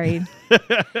 Sorry.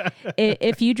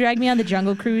 If you drag me on the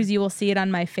Jungle Cruise, you will see it on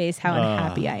my face how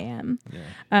unhappy I am.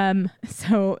 Yeah.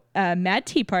 So Mad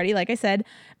Tea Party, like I said,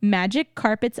 Magic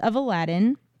Carpets of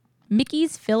Aladdin,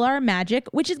 Mickey's Fill Our Magic,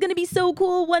 which is going to be so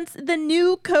cool once the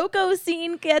new Coco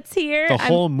scene gets here. The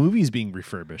whole movie's being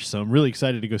refurbished, so I'm really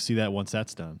excited to go see that once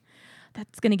that's done.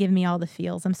 That's going to give me all the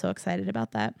feels. I'm so excited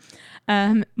about that.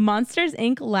 Monsters,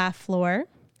 Inc. Laugh Floor,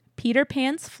 Peter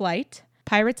Pan's Flight,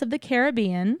 Pirates of the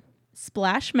Caribbean,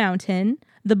 Splash Mountain,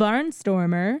 The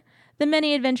Barnstormer, The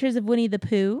Many Adventures of Winnie the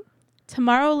Pooh,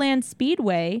 Tomorrowland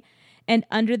Speedway, and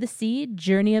Under the Sea,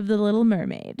 Journey of the Little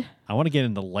Mermaid. I want to get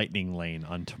in the Lightning Lane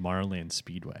on Tomorrowland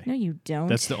Speedway. No, you don't.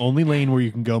 That's the only lane where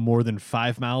you can go more than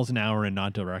 5 miles an hour and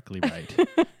not directly right.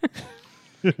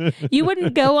 You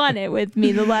wouldn't go on it with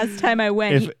me the last time I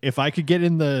went. If I can get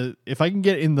in the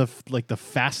like the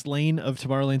fast lane of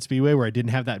Tomorrowland Speedway where I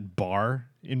didn't have that bar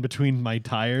in between my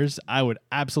tires, I would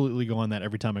absolutely go on that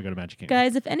every time I go to Magic Kingdom.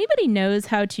 Guys, if anybody knows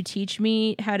how to teach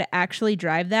me how to actually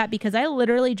drive that, because I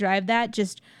literally drive that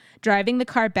just driving the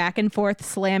car back and forth,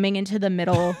 slamming into the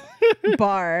middle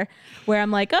bar where I'm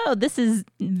like, oh, this is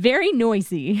very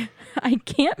noisy. I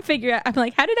can't figure out. I'm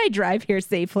like, how did I drive here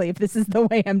safely if this is the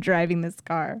way I'm driving this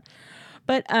car?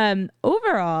 But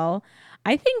overall,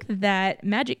 I think that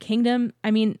Magic Kingdom, I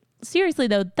mean, seriously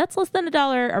though, that's less than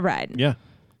 $1 a ride. Yeah.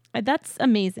 That's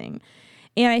amazing.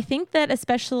 And I think that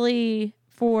especially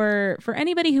for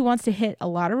anybody who wants to hit a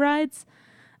lot of rides,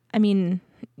 I mean,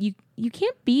 you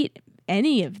can't beat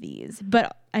any of these.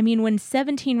 But I mean, when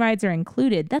 17 rides are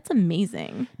included, that's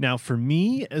amazing. Now, for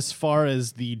me, as far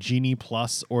as the Genie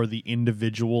Plus or the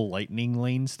individual Lightning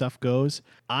Lane stuff goes,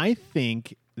 I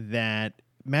think that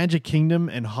Magic Kingdom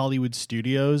and Hollywood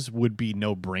Studios would be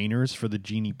no-brainers for the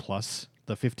Genie Plus,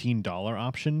 the $15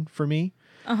 option for me.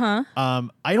 Uh-huh.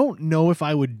 I don't know if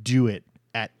I would do it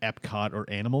at Epcot or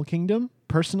Animal Kingdom,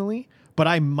 personally, but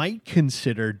I might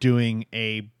consider doing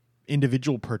a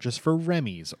individual purchase for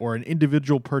Remy's or an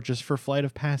individual purchase for Flight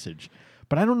of Passage.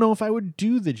 But I don't know if I would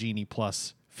do the Genie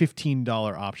Plus $15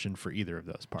 option for either of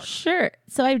those parks. Sure.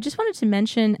 So I just wanted to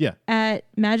mention at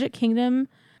Magic Kingdom,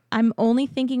 I'm only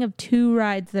thinking of 2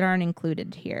 rides that aren't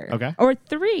included here. Okay. Or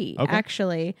 3,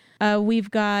 actually.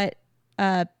 We've got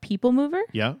People Mover.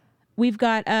 Yeah. We've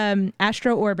got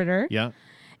Astro Orbiter. Yeah.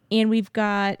 And we've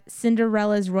got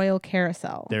Cinderella's Royal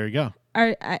Carousel. There you go.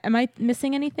 Am I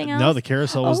missing anything else? No, the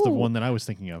carousel was the one that I was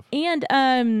thinking of. And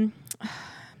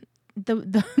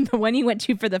the one you went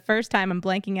to for the first time, I'm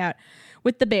blanking out,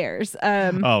 with the bears.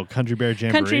 Country Bear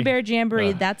Jamboree. Country Bear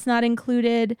Jamboree, that's not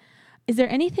included. Is there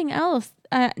anything else?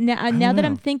 Now that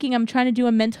I'm thinking, I'm trying to do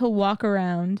a mental walk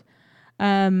around.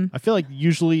 I feel like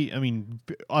usually, I mean,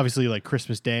 obviously like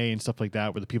Christmas Day and stuff like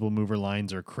that where the People Mover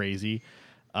lines are crazy,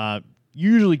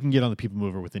 usually can get on the People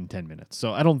Mover within 10 minutes.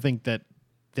 So I don't think that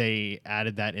they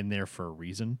added that in there for a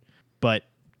reason. But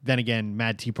then again,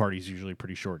 Mad Tea Party is usually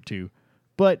pretty short too.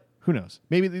 But who knows?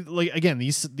 Maybe, like again,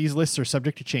 these lists are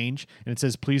subject to change. And it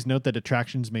says, please note that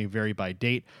attractions may vary by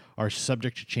date, are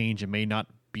subject to change, and may not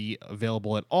be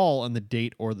available at all on the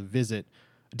date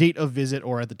of visit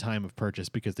or at the time of purchase,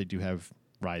 because they do have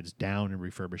rides down and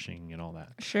refurbishing and all that.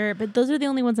 Sure, but those are the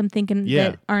only ones I'm thinking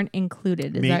that aren't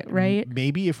included. Is that right?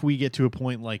 Maybe if we get to a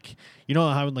point like, you know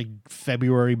how in like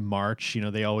February, March,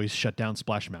 they always shut down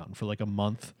Splash Mountain for like a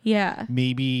month? Yeah.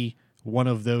 Maybe one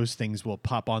of those things will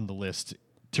pop on the list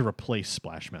to replace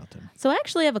Splash Mountain. So I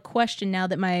actually have a question now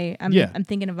that I'm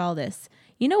thinking of all this.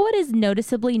 You know what is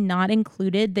noticeably not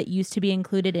included that used to be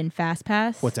included in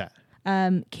FastPass? What's that?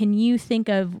 Can you think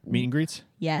of Meet and greets?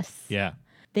 Yes. Yeah.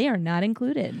 They are not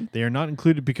included. They are not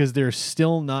included because they're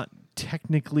still not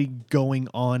technically going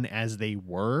on as they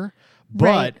were, but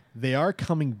Right. they are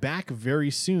coming back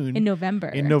very soon. In November.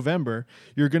 In November,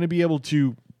 you're going to be able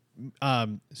to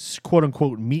quote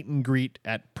unquote meet and greet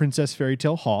at Princess Fairy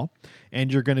Tale Hall,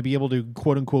 and you're going to be able to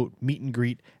quote unquote meet and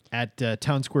greet at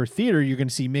Town Square Theater. You're going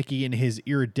to see Mickey in his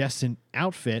iridescent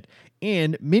outfit,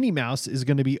 and Minnie Mouse is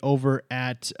going to be over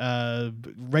at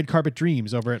Red Carpet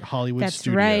Dreams over at Hollywood That's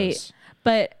Studios. right.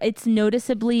 But it's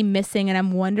noticeably missing, and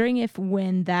I'm wondering if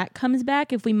when that comes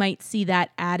back, if we might see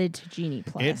that added to Genie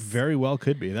Plus. It very well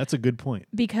could be. That's a good point.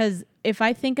 Because if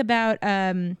I think about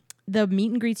the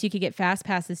meet and greets you could get fast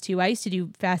passes to, I used to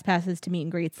do fast passes to meet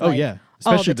and greets. Oh yeah,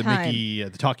 especially the time. Mickey,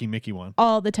 the talking Mickey one.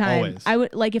 All the time. Always. I would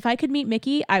if I could meet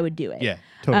Mickey, I would do it. Yeah,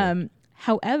 totally.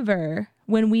 However,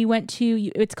 when we went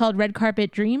to, it's called Red Carpet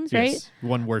Dreams, right? Yes,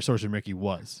 one where Sorcerer Mickey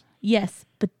was. Yes,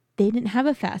 but they didn't have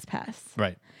a fast pass.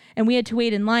 Right. And we had to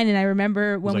wait in line. And I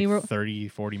remember when we were 30,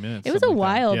 40 minutes. It was a something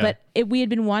like that. while, Yeah. but we had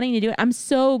been wanting to do it. I'm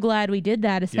so glad we did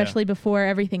that, especially before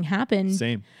everything happened.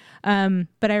 Same.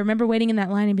 But I remember waiting in that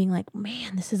line and being like,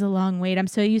 man, this is a long wait. I'm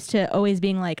so used to always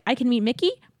being like, I can meet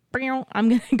Mickey. I'm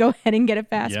going to go ahead and get a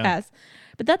fast pass.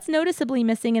 But that's noticeably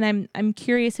missing, and I'm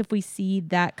curious if we see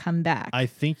that come back. I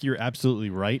think you're absolutely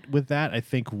right with that. I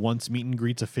think once meet and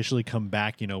greets officially come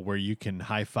back, where you can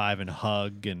high five and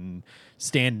hug and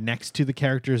stand next to the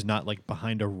characters, not like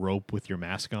behind a rope with your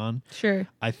mask on. Sure.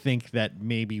 I think that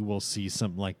maybe we'll see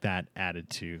something like that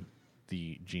added to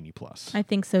the Genie Plus. I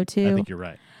think so too. I think you're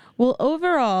right. Well,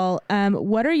 overall,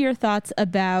 what are your thoughts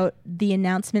about the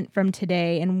announcement from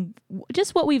today and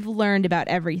just what we've learned about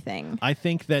everything? I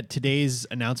think that today's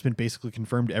announcement basically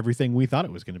confirmed everything we thought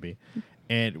it was going to be.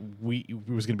 And it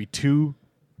was going to be 2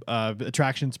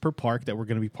 attractions per park that were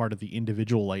going to be part of the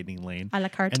individual Lightning Lane. A la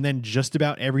carte. And then just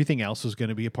about everything else was going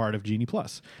to be a part of Genie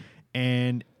Plus.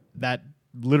 And that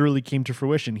literally came to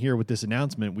fruition here with this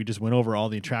announcement. We just went over all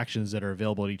the attractions that are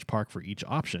available at each park for each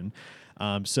option.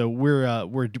 So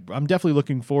I'm definitely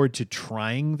looking forward to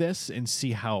trying this and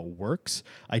see how it works.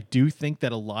 I do think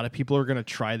that a lot of people are going to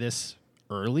try this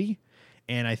early,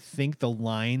 and I think the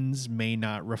lines may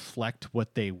not reflect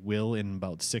what they will in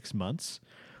about 6 months.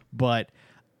 But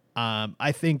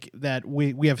I think that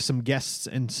we have some guests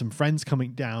and some friends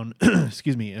coming down.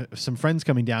 Excuse me, some friends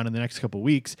coming down in the next couple of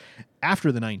weeks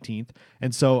after the 19th,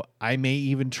 and so I may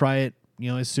even try it.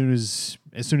 As soon as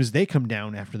they come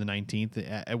down after the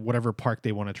 19th at whatever park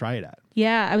they want to try it at.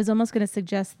 Yeah, I was almost going to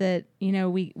suggest that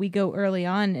we go early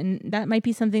on, and that might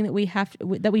be something that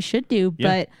we should do. Yeah.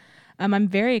 But I'm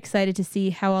very excited to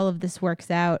see how all of this works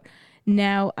out.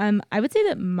 Now, I would say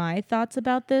that my thoughts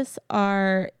about this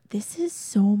are this is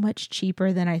so much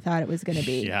cheaper than I thought it was going to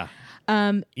be. Yeah.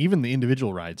 Even the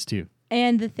individual rides too.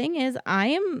 And the thing is, I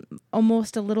am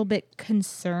almost a little bit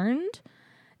concerned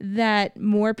that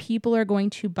more people are going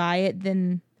to buy it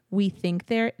than we think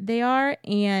they are,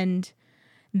 and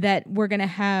that we're going to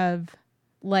have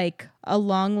like a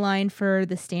long line for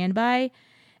the standby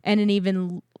and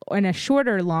a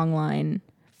shorter long line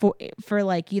for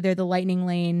like either the Lightning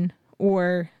Lane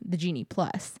or the Genie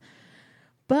Plus.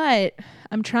 But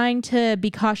I'm trying to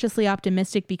be cautiously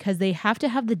optimistic because they have to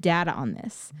have the data on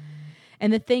this.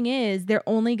 And the thing is, they're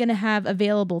only going to have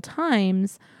available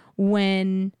times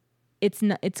when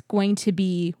it's going to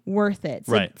be worth it.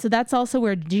 So, right. So that's also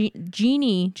where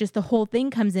Genie, just the whole thing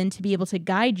comes in to be able to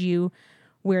guide you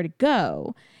where to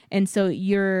go. And so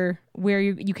you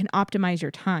can optimize your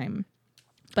time.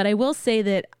 But I will say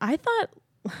that I thought,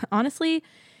 honestly,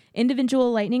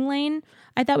 individual Lightning Lane,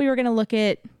 I thought we were going to look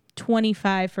at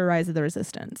 $25 for Rise of the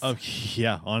Resistance. Oh,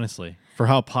 yeah, honestly. For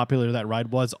how popular that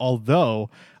ride was. Although,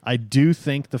 I do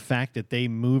think the fact that they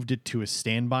moved it to a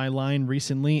standby line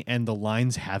recently and the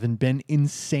lines haven't been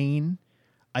insane,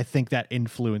 I think that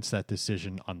influenced that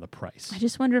decision on the price. I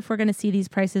just wonder if we're going to see these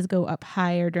prices go up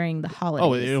higher during the holidays.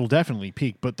 Oh, it'll definitely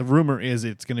peak. But the rumor is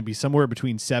it's going to be somewhere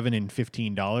between $7 and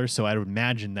 $15. So I would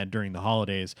imagine that during the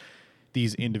holidays,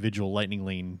 these individual Lightning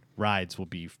Lane rides will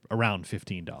be around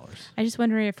 $15. I just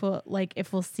wonder if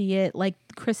we'll see it like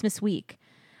Christmas week.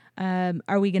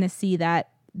 Are we going to see that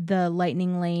the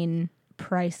Lightning Lane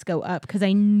price go up? Because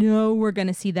I know we're going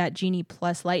to see that Genie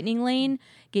Plus Lightning Lane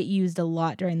get used a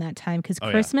lot during that time. Because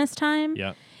Christmas time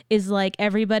is like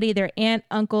everybody, their aunt,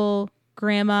 uncle,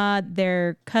 grandma,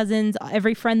 their cousins,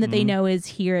 every friend that they know is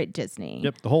here at Disney.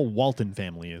 Yep, the whole Walton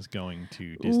family is going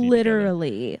to Disney.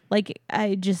 Literally. Together. Like,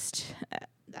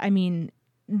 I mean,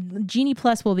 Genie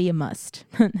Plus will be a must.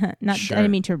 Not, sure. I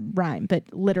didn't mean to rhyme, but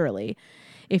literally.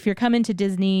 If you're coming to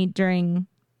Disney during,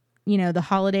 the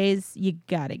holidays, you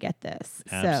got to get this.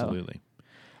 Absolutely.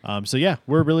 So yeah,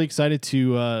 we're really excited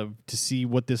to see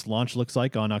what this launch looks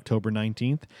like on October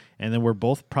 19th. And then we're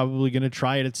both probably going to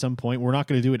try it at some point. We're not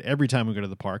going to do it every time we go to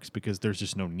the parks because there's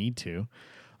just no need to.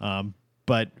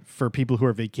 But for people who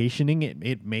are vacationing,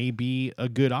 it may be a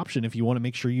good option if you want to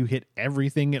make sure you hit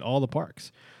everything at all the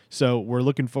parks. So we're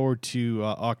looking forward to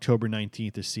October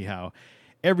 19th to see how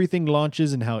everything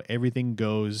launches and how everything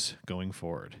goes going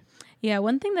forward. Yeah,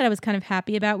 one thing that I was kind of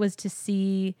happy about was to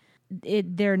see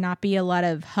there not be a lot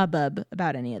of hubbub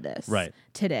about any of this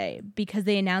today, because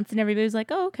they announced and everybody was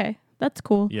like, oh, okay, that's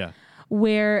cool. Yeah.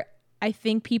 Where I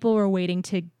think people were waiting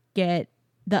to get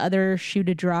the other shoe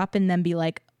to drop and then be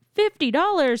like,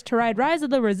 $50 to ride Rise of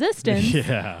the Resistance.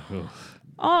 Yeah.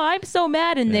 Oh, I'm so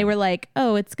mad. And they were like,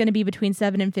 oh, it's going to be between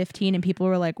 7 and 15. And people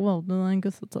were like, well, I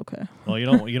guess it's okay. Well, you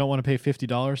don't want to pay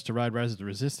 $50 to ride Rise of the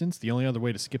Resistance. The only other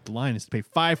way to skip the line is to pay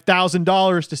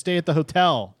 $5,000 to stay at the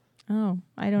hotel. Oh,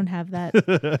 I don't have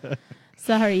that.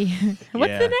 Sorry.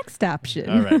 What's the next option?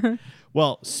 All right.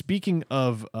 Well, speaking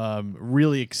of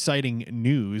really exciting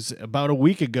news, about a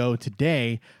week ago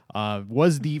today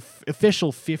was the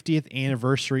official 50th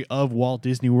anniversary of Walt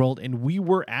Disney World, and we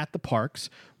were at the parks.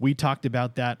 We talked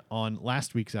about that on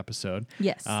last week's episode.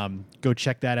 Yes. Go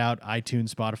check that out,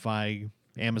 iTunes, Spotify,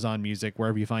 Amazon Music,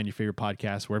 wherever you find your favorite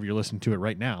podcast, wherever you're listening to it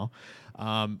right now.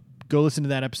 Go listen to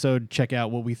that episode. Check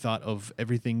out what we thought of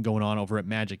everything going on over at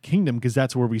Magic Kingdom, because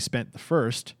that's where we spent the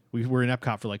first. We were in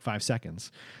Epcot for like 5 seconds.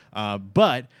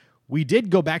 But we did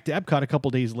go back to Epcot a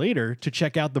couple days later to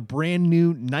check out the brand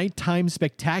new nighttime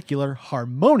spectacular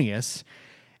Harmonious.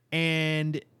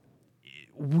 And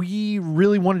we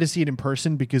really wanted to see it in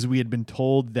person because we had been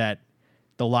told that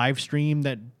the live stream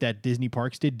that Disney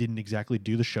Parks didn't exactly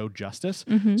do the show justice.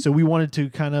 Mm-hmm. So we wanted to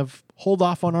kind of hold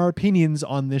off on our opinions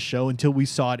on this show until we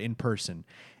saw it in person.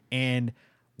 And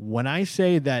when I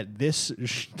say that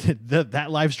that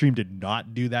live stream did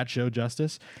not do that show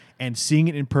justice, and seeing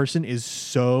it in person is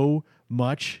so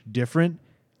much different,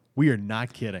 we are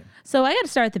not kidding. So I got to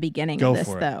start at the beginning of this,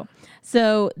 though.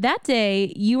 So that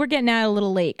day, you were getting out a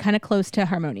little late, kind of close to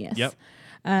Harmonious. Yep.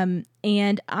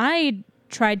 And I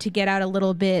tried to get out a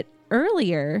little bit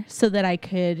earlier so that I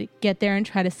could get there and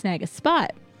try to snag a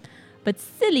spot. But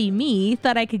silly me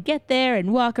thought I could get there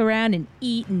and walk around and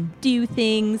eat and do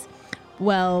things.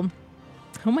 Well,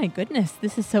 oh my goodness,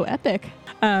 this is so epic.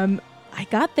 I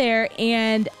got there,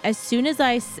 and as soon as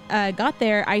I got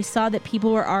there, I saw that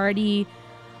people were already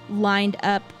lined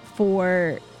up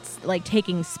for like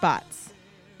taking spots.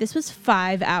 This was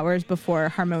 5 hours before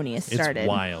Harmonious started. It's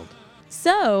wild.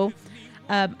 So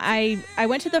I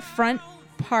went to the front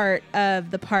part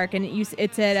of the park, and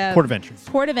it's at Port of Entry.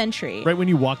 Port of Entry. Right when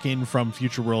you walk in from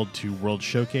Future World to World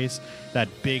Showcase, that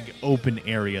big open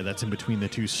area that's in between the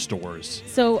two stores.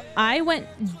 So I went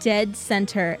dead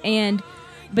center, and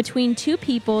between two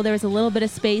people, there was a little bit of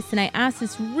space, and I asked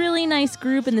this really nice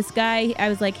group, and this guy, I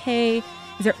was like, hey,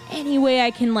 is there any way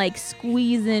I can like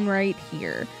squeeze in right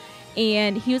here?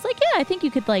 And he was like, yeah, I think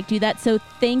you could like do that. So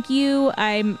thank you.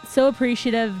 I'm so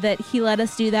appreciative that he let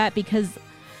us do that, because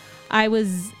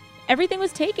everything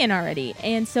was taken already.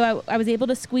 And so I was able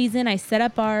to squeeze in. I set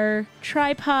up our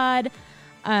tripod.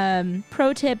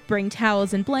 Pro tip, bring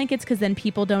towels and blankets, because then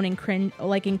people don't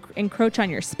encroach on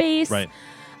your space. Right.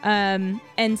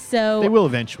 And so they will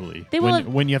eventually.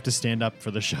 When you have to stand up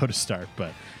for the show to start,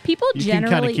 but people you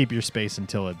generally can kind of keep your space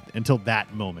until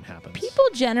that moment happens. People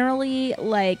generally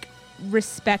like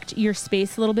respect your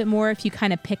space a little bit more if you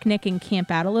kind of picnic and camp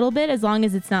out a little bit, as long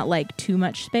as it's not like too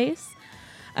much space.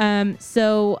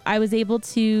 So I was able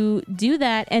to do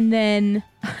that, and then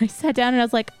I sat down and I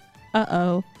was like,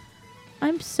 uh-oh,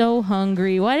 I'm so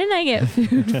hungry. Why didn't I get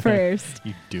food first?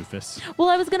 You doofus. Well,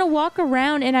 I was going to walk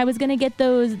around, and I was going to get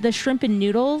the shrimp and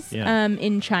noodles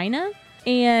in China,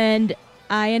 and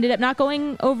I ended up not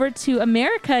going over to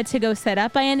America to go set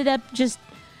up. I ended up just,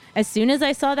 as soon as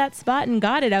I saw that spot and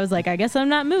got it, I was like, I guess I'm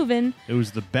not moving. It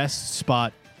was the best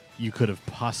spot you could have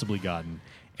possibly gotten.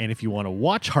 And if you want to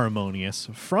watch Harmonious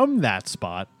from that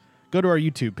spot, go to our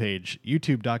YouTube page,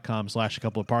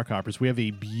 youtube.com/a-couple-of-park-hoppers. We have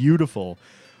a beautiful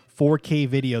 4K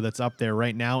video that's up there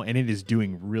right now, and it is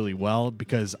doing really well,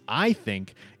 because I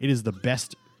think it is the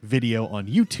best video on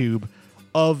YouTube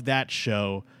of that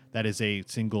show that is a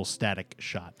single static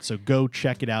shot. So go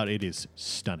check it out. It is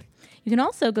stunning. You can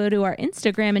also go to our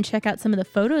Instagram and check out some of the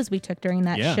photos we took during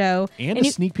that show. And a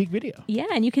sneak peek video. Yeah,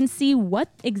 and you can see what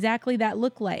exactly that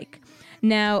looked like.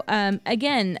 Now,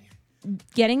 again,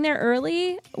 getting there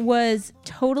early was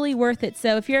totally worth it.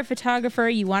 So if you're a photographer,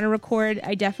 you want to record,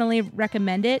 I definitely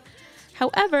recommend it.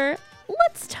 However,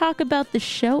 let's talk about the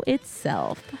show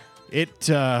itself. When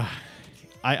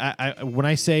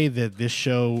I say that this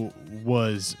show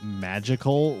was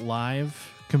magical live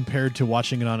compared to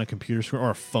watching it on a computer screen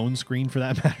or a phone screen for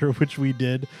that matter, which we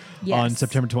did on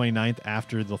September 29th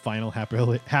after the final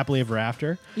Happily Ever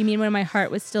After. You mean when my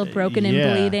heart was still broken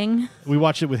and bleeding? We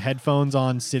watched it with headphones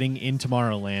on, sitting in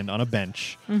Tomorrowland on a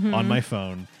bench on my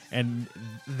phone, and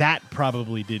that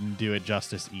probably didn't do it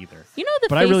justice either. You know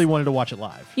but I really wanted to watch it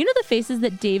live. You know the faces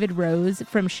that David Rose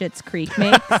from Schitt's Creek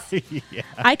makes? Yeah.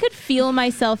 I could feel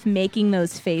myself making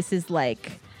those faces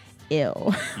like,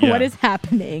 ew, Yeah. what is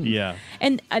happening? Yeah.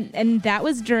 And that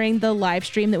was during the live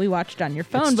stream that we watched on your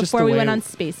phone before we went on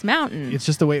Space Mountain. It's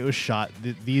just the way it was shot.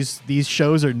 These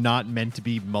shows are not meant to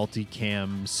be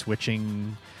multicam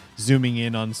switching, zooming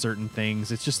in on certain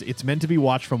things. It's meant to be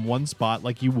watched from one spot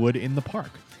like you would in the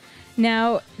park.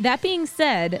 Now, that being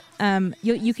said,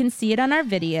 you can see it on our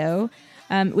video,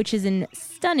 which is in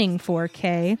stunning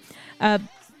 4K,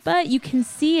 but you can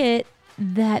see it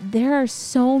that there are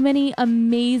so many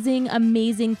amazing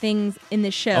things in the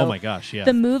show. Oh my gosh, yeah.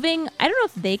 The moving, I don't know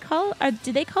if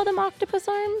do they call them octopus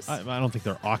arms? I don't think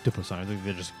they're octopus arms. I think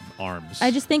they're just arms.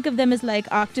 I just think of them as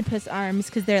like octopus arms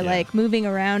because they're like moving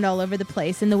around all over the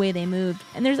place in the way they moved.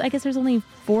 And I guess there's only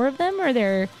 4 of them, or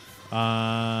there.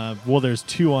 Well, there's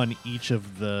 2 on each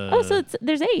of the. Oh, so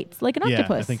there's 8, like an octopus.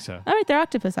 Yeah, I think so. All right, they're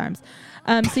octopus arms.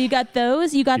 So you got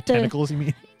those. You got the tentacles. You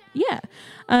mean? Yeah,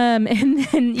 and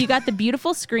then you got the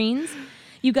beautiful screens.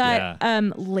 You got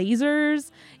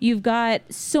lasers. You've got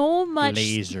so much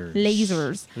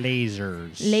lasers.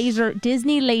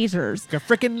 Disney lasers. Got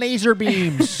freaking laser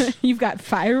beams. You've got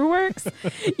fireworks.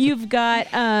 You've got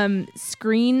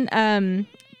screen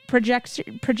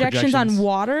projections on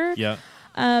water. Yeah.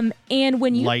 And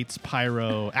when you lights,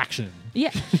 pyro, action.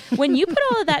 Yeah, when you put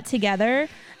all of that together,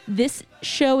 this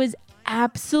show is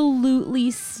absolutely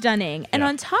stunning. And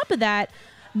on top of that,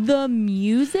 the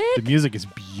music is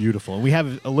beautiful. And we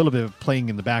have a little bit of playing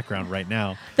in the background right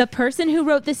now. The person who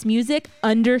wrote this music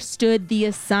understood the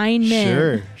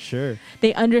assignment. Sure.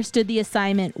 They understood the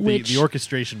assignment, which the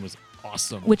orchestration was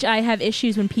awesome. Which I have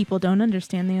issues when people don't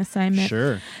understand the assignment.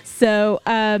 Sure. So,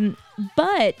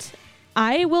 but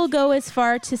I will go as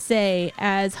far to say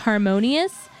as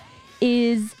Harmonious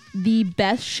is the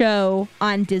best show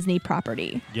on Disney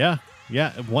property. Yeah.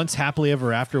 Once Happily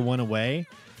Ever After went away,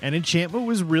 and Enchantment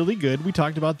was really good. We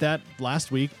talked about that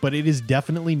last week, but it is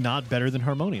definitely not better than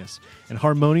Harmonious. And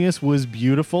Harmonious was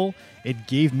beautiful. It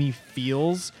gave me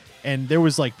feels. And there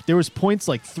was points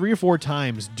like 3 or 4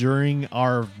 times during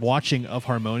our watching of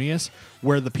Harmonious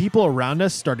where the people around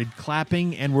us started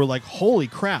clapping and were like, holy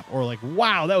crap, or like,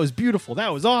 wow, that was beautiful.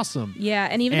 That was awesome. Yeah.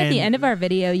 And even at the end of our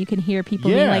video, you can hear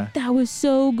people being like, that was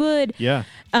so good. Yeah.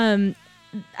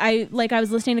 I was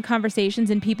listening to conversations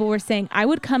and people were saying I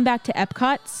would come back to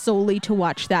Epcot solely to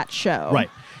watch that show. Right.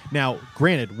 Now,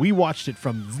 granted, we watched it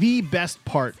from the best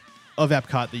part of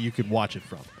Epcot that you could watch it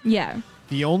from. Yeah.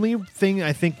 The only thing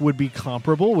I think would be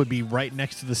comparable would be right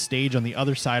next to the stage on the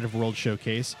other side of World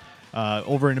Showcase,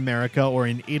 over in America or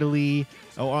in Italy,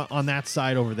 or on that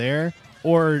side over there,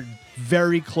 or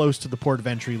very close to the port of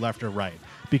entry left or right.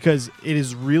 Because it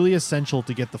is really essential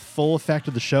to get the full effect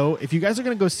of the show. If you guys are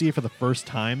going to go see it for the first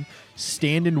time,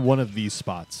 stand in one of these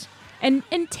spots. And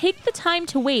take the time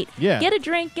to wait. Yeah. Get a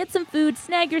drink, get some food,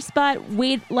 snag your spot,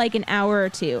 wait like an hour or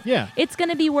 2. Yeah. It's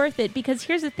going to be worth it because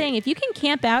here's the thing. If you can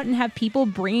camp out and have people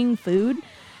bringing food,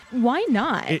 why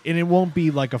not? And it won't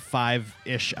be like a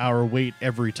 5-ish hour wait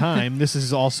every time. This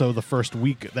is also the first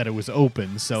week that it was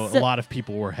open, so a lot of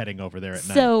people were heading over there at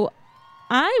night. So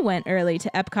I went early to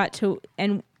Epcot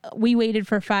and we waited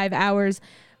for 5 hours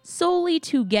solely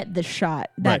to get the shot,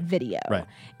 that video. Right.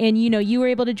 And, you were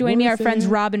able to join me. Our friends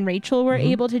Rob and Rachel were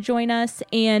able to join us.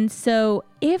 And so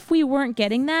if we weren't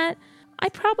getting that, I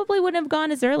probably wouldn't have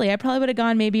gone as early. I probably would have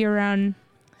gone maybe around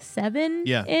 7-ish.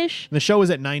 Yeah. The show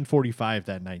was at 9:45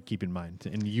 that night, keep in mind.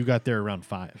 And you got there around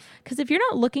 5. Because if you're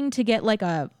not looking to get like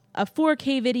a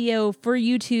 4K video for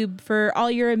YouTube for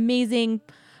all your amazing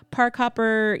Park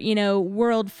Hopper,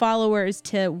 world followers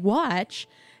to watch,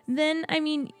 then,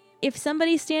 if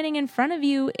somebody's standing in front of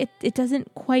you, it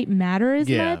doesn't quite matter as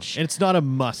much. And it's not a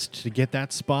must to get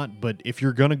that spot, but if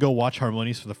you're going to go watch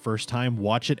Harmonious for the first time,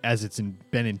 watch it as it's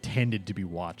been intended to be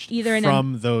watched, either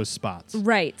from those spots.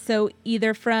 Right. So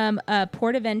either from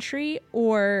port of entry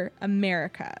or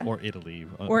America. Or Italy,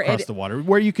 or across the water,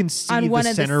 where you can see the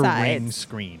center ring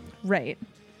screen. Right.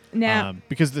 Now,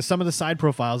 because some of the side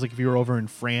profiles, like if you were over in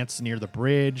France near the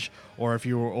bridge, or if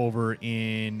you were over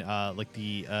in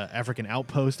the African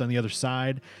outpost on the other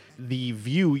side, the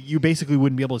view, you basically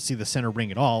wouldn't be able to see the center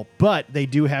ring at all. But they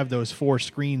do have those 4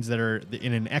 screens that are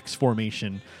in an X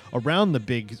formation around the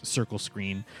big circle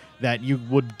screen that you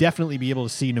would definitely be able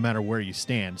to see no matter where you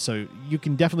stand. So you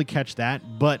can definitely catch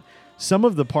that. But some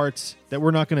of the parts that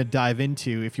we're not going to dive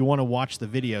into, if you want to watch the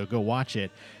video, go watch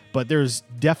it. But there's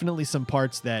definitely some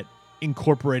parts that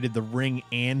incorporated the ring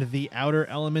and the outer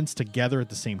elements together at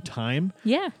the same time.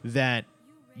 Yeah. That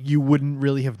you wouldn't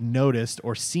really have noticed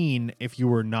or seen if you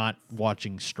were not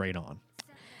watching straight on.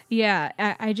 Yeah.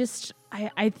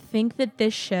 I think that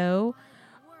this show,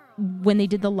 when they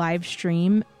did the live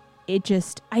stream,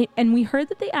 and we heard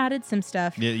that they added some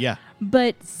stuff. Yeah.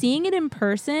 But seeing it in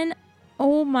person,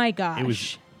 oh my gosh. It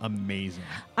was amazing.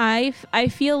 I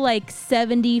feel like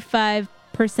 75%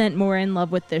 more in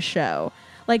love with this show.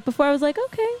 Like before I was like,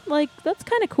 okay, like that's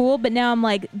kind of cool, but now I'm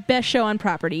like, best show on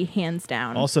property, hands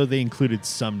down. Also, they included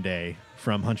Someday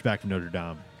from Hunchback of Notre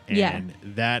Dame, and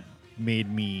that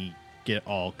made me get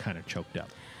all kind of choked up.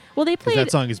 Well, they played, that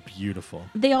song is beautiful.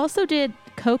 They also did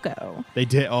Coco. They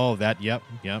did. Oh, that. Yep.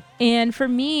 And for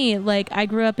me, like I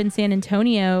grew up in San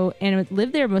Antonio and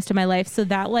lived there most of my life, so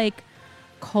that like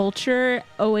culture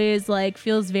always like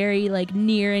feels very like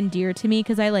near and dear to me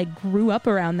because I like grew up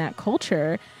around that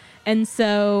culture. And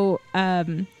so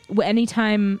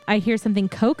anytime I hear something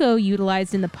Coco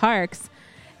utilized in the parks,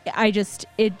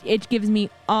 it gives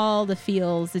me all the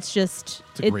feels. It's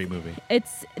a great movie.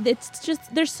 It's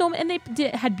just there's so many, and they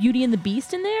had Beauty and the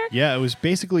Beast in there. Yeah, it was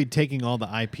basically taking all the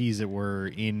IPs that were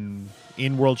in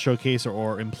World Showcase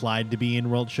or implied to be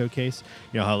in World Showcase.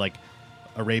 You know how like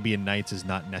Arabian Nights is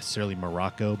not necessarily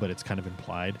Morocco, but it's kind of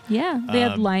implied. Yeah, they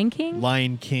had Lion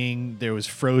King. There was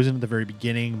Frozen at the very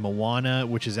beginning. Moana,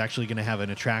 which is actually going to have an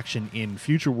attraction in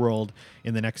Future World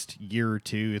in the next year or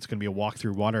two. It's going to be a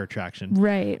walk-through water attraction.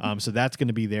 Right. So that's going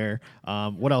to be there.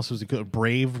 What else was included?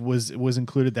 Brave was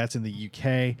included. That's in the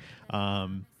UK.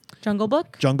 Jungle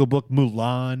Book.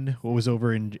 Mulan. What was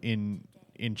over in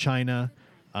China.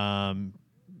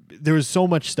 There was so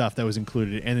much stuff that was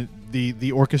included, and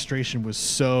the orchestration was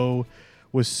so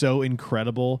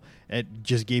incredible. It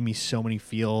just gave me so many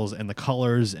feels, and the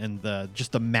colors and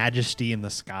the majesty in the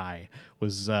sky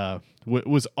was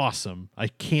awesome. I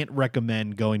can't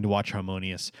recommend going to watch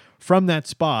Harmonious from that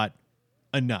spot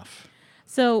enough.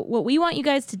 So what we want you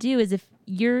guys to do is, if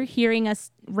you're hearing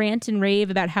us rant and rave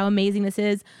about how amazing this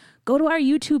is, go to our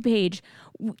YouTube page.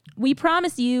 We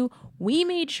promise you, we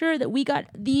made sure that we got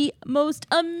the most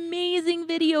amazing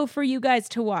video for you guys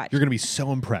to watch. You're going to be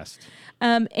so impressed.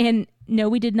 And no,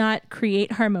 we did not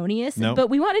create Harmonious, but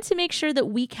we wanted to make sure that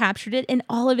we captured it in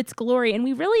all of its glory. And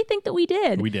we really think that we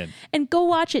did. We did. And go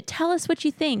watch it. Tell us what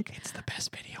you think. It's the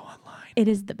best video online. It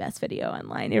is the best video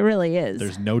online. It really is.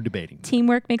 There's no debating.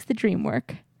 Teamwork makes the dream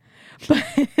work.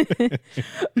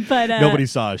 But nobody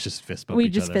saw us just fist bump we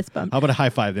each just other. Fist bumped. How about a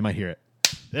high five? They might hear it.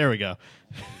 There we go.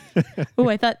 Oh,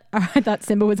 I thought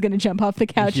Simba was going to jump off the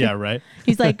couch. Yeah, right.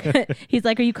 He's like,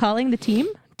 are you calling the team?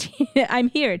 I'm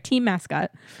here, team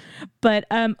mascot. But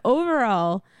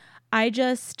overall, I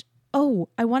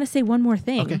want to say one more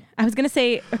thing. Okay. I was going to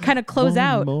say, kind of close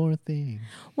out.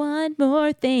 One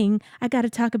more thing. I got to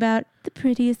talk about the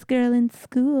prettiest girl in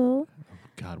school. Oh,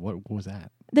 God, what was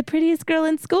that? The prettiest girl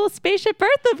in school, Spaceship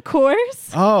Earth, of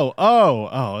course. Oh.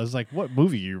 I was like, what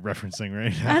movie are you referencing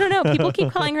right now? I don't know. People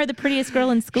keep calling her the prettiest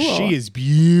girl in school. She is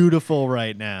beautiful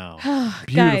right now.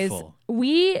 Beautiful. Guys,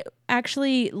 we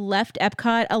actually left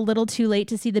Epcot a little too late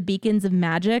to see the Beacons of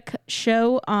Magic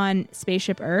show on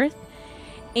Spaceship Earth.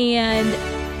 And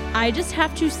I just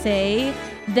have to say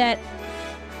that,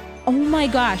 oh my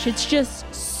gosh, it's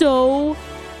just so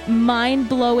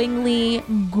mind-blowingly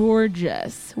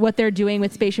gorgeous what they're doing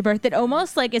with Spaceship Earth that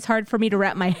almost like it's hard for me to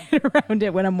wrap my head around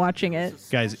it when I'm watching it.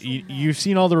 Guys, you've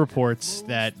seen all the reports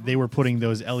that they were putting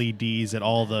those LEDs at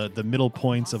all the middle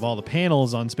points of all the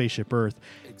panels on Spaceship Earth,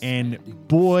 and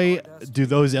boy, do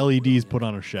those LEDs put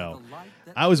on a show.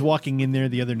 I was walking in there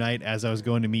the other night as I was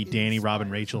going to meet Danny, Rob,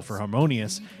 and Rachel for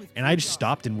Harmonious, and I just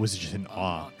stopped and was just in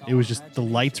awe. It was just, the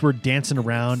lights were dancing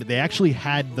around. They actually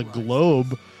had the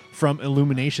globe from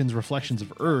Illumination's Reflections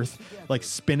of Earth, like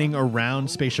spinning around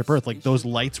Spaceship Earth. Like those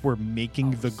lights were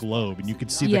making the globe, and you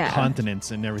could see the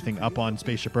continents and everything up on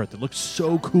Spaceship Earth. It looked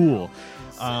so cool.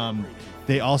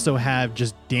 They also have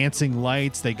just dancing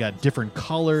lights. They got different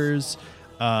colors.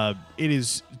 It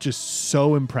is just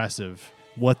so impressive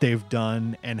what they've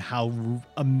done and how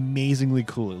amazingly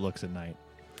cool it looks at night.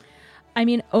 I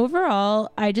mean,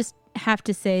 overall, I just have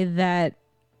to say that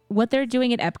what they're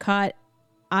doing at Epcot,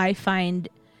 I find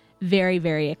very,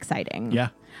 very exciting. Yeah.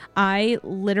 I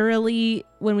literally,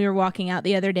 when we were walking out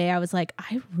the other day, I was like,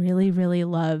 I really, really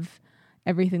love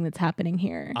everything that's happening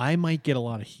here. I might get a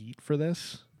lot of heat for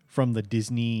this from the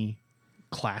Disney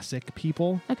classic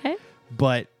people. Okay.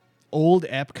 But old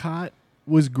Epcot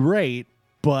was great,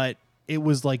 but it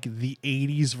was like the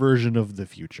 80s version of the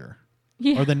future.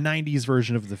 Yeah. Or the 90s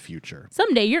version of the future.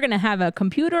 Someday you're going to have a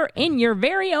computer in your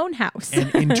very own house.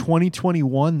 And in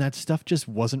 2021, that stuff just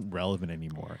wasn't relevant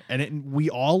anymore. And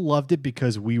we all loved it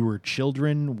because we were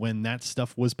children when that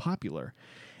stuff was popular.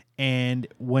 And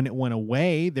when it went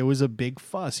away, there was a big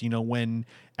fuss. You know, when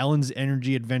Ellen's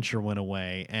Energy Adventure went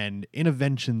away and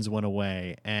Innoventions went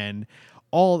away and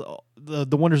all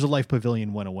the Wonders of Life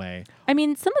Pavilion went away. I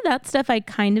mean, some of that stuff I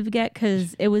kind of get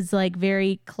because it was like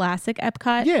very classic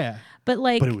Epcot. Yeah. But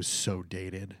it was so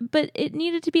dated. But it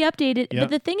needed to be updated. Yep. But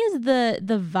the thing is,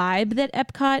 the vibe that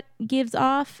Epcot gives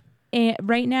off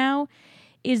right now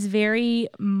is very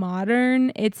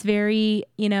modern. It's very,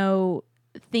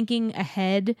 thinking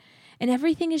ahead. And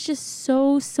everything is just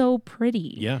so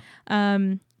pretty. Yeah.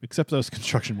 Except those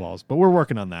construction walls, but we're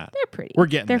working on that. They're pretty. We're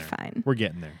getting They're there. fine. We're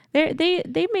getting there.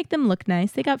 They make them look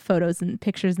nice. They got photos and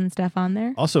pictures and stuff on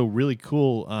there. Also, really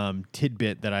cool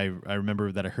tidbit that I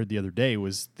remember that I heard the other day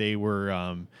was they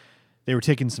were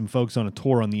taking some folks on a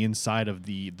tour on the inside of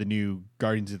the new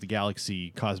Guardians of the Galaxy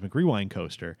Cosmic Rewind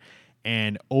coaster,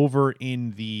 and over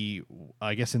in the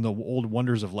old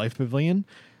Wonders of Life Pavilion,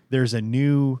 there's a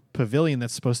new pavilion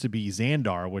that's supposed to be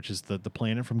Xandar, which is the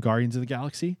planet from Guardians of the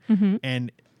Galaxy,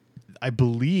 and I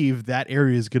believe that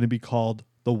area is going to be called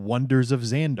the Wonders of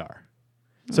Xandar.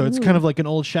 So it's kind of like an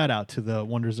old shout out to the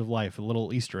Wonders of Life, a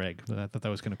little Easter egg. I thought that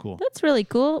was kind of cool. That's really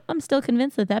cool. I'm still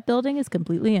convinced that building is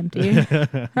completely empty.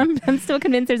 I'm still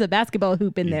convinced there's a basketball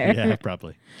hoop in there. Yeah,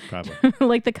 probably.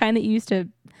 Like the kind that you used to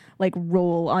like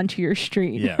roll onto your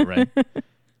street. Yeah, right.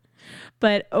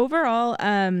 But overall,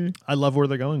 I love where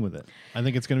they're going with it. I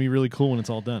think it's going to be really cool when it's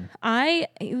all done. I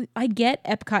get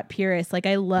Epcot purists. Like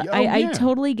I yeah.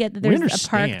 totally get that there's a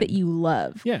park that you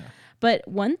love. Yeah. But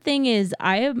one thing is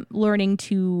I am learning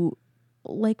to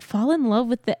like fall in love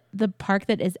with the park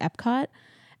that is Epcot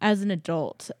as an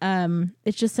adult.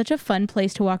 It's just such a fun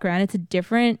place to walk around. It's a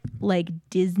different like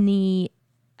Disney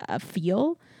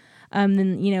feel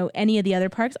than any of the other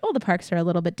parks. All the parks are a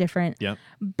little bit different. Yeah.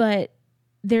 But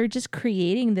they're just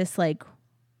creating this like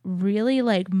really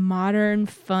like modern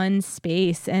fun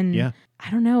space, and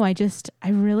I don't know, I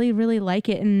really, really like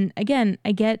it. And again,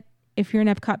 I get if you're an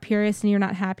Epcot purist and you're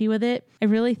not happy with it, I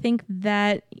really think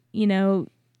that you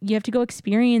have to go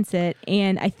experience it,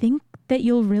 and I think that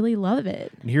you'll really love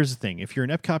it. And here's the thing, if you're an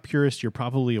Epcot purist, you're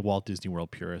probably a Walt Disney World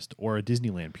purist or a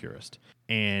Disneyland purist.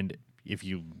 And if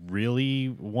you really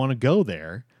want to go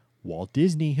there, Walt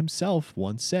Disney himself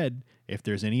once said, if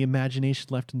there's any imagination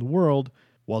left in the world,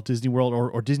 Walt Disney World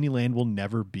or Disneyland will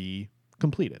never be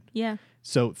completed. Yeah.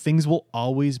 So things will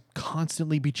always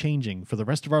constantly be changing for the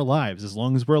rest of our lives. As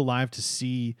long as we're alive to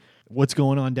see what's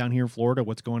going on down here in Florida,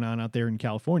 what's going on out there in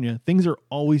California, things are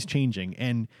always changing.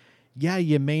 And yeah,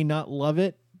 you may not love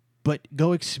it, but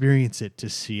go experience it to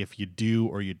see if you do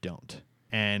or you don't.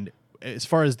 And as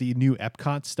far as the new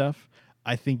Epcot stuff,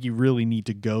 I think you really need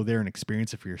to go there and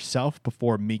experience it for yourself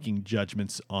before making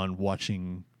judgments on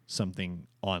watching something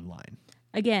online.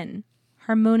 Again,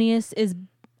 Harmonious is,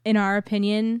 in our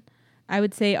opinion, I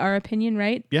would say our opinion,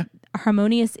 right? Yeah.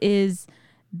 Harmonious is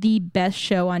the best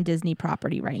show on Disney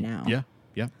property right now. Yeah.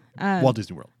 Walt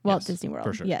Disney World. Walt Yes, Disney World.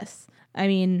 for sure. Yes. I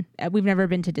mean, we've never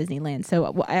been to Disneyland,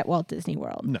 so at Walt Disney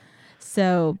World. No.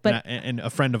 So, but and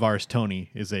a friend of ours, Tony,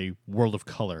 is a World of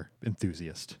Color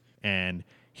enthusiast, and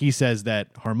he says that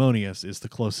Harmonious is the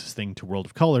closest thing to World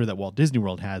of Color that Walt Disney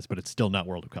World has, but it's still not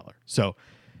World of Color. So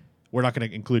we're not going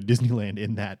to include Disneyland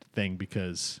in that thing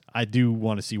because I do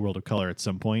want to see World of Color at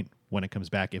some point when it comes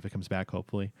back, if it comes back,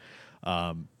 hopefully.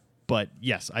 But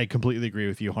yes, I completely agree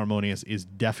with you. Harmonious is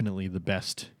definitely the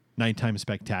best nighttime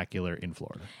spectacular in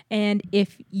Florida. And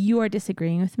if you are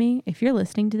disagreeing with me, if you're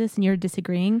listening to this and you're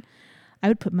disagreeing, I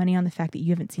would put money on the fact that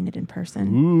you haven't seen it in person.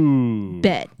 Ooh.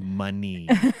 Bet. Money.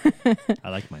 I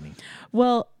like money.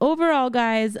 Well, overall,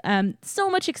 guys, so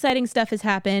much exciting stuff has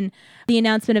happened. The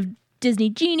announcement of Disney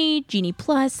Genie, Genie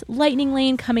Plus, Lightning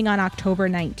Lane coming on October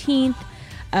 19th.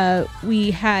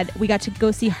 We got to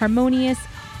go see Harmonious,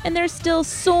 and there's still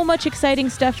so much exciting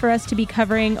stuff for us to be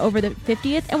covering over the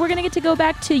 50th, and we're going to get to go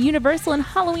back to Universal and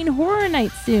Halloween Horror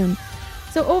Nights soon.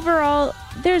 So overall,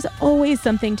 there's always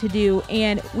something to do,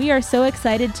 and we are so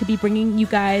excited to be bringing you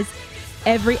guys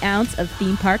every ounce of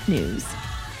theme park news.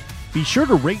 Be sure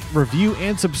to rate, review,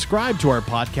 and subscribe to our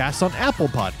podcast on Apple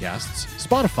Podcasts,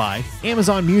 Spotify,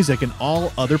 Amazon Music, and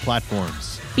all other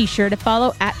platforms. Be sure to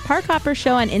follow at Park Hopper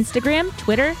Show on Instagram,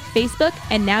 Twitter, Facebook,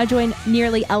 and now join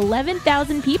nearly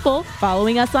 11,000 people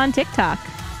following us on TikTok.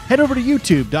 Head over to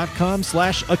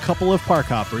youtube.com/a couple of park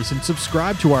hoppers and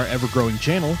subscribe to our ever-growing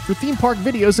channel for theme park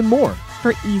videos and more.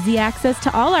 For easy access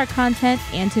to all our content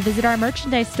and to visit our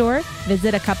merchandise store,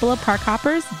 visit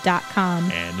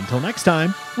acoupleofparkhoppers.com. And until next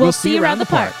time, We'll see you around the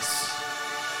parks.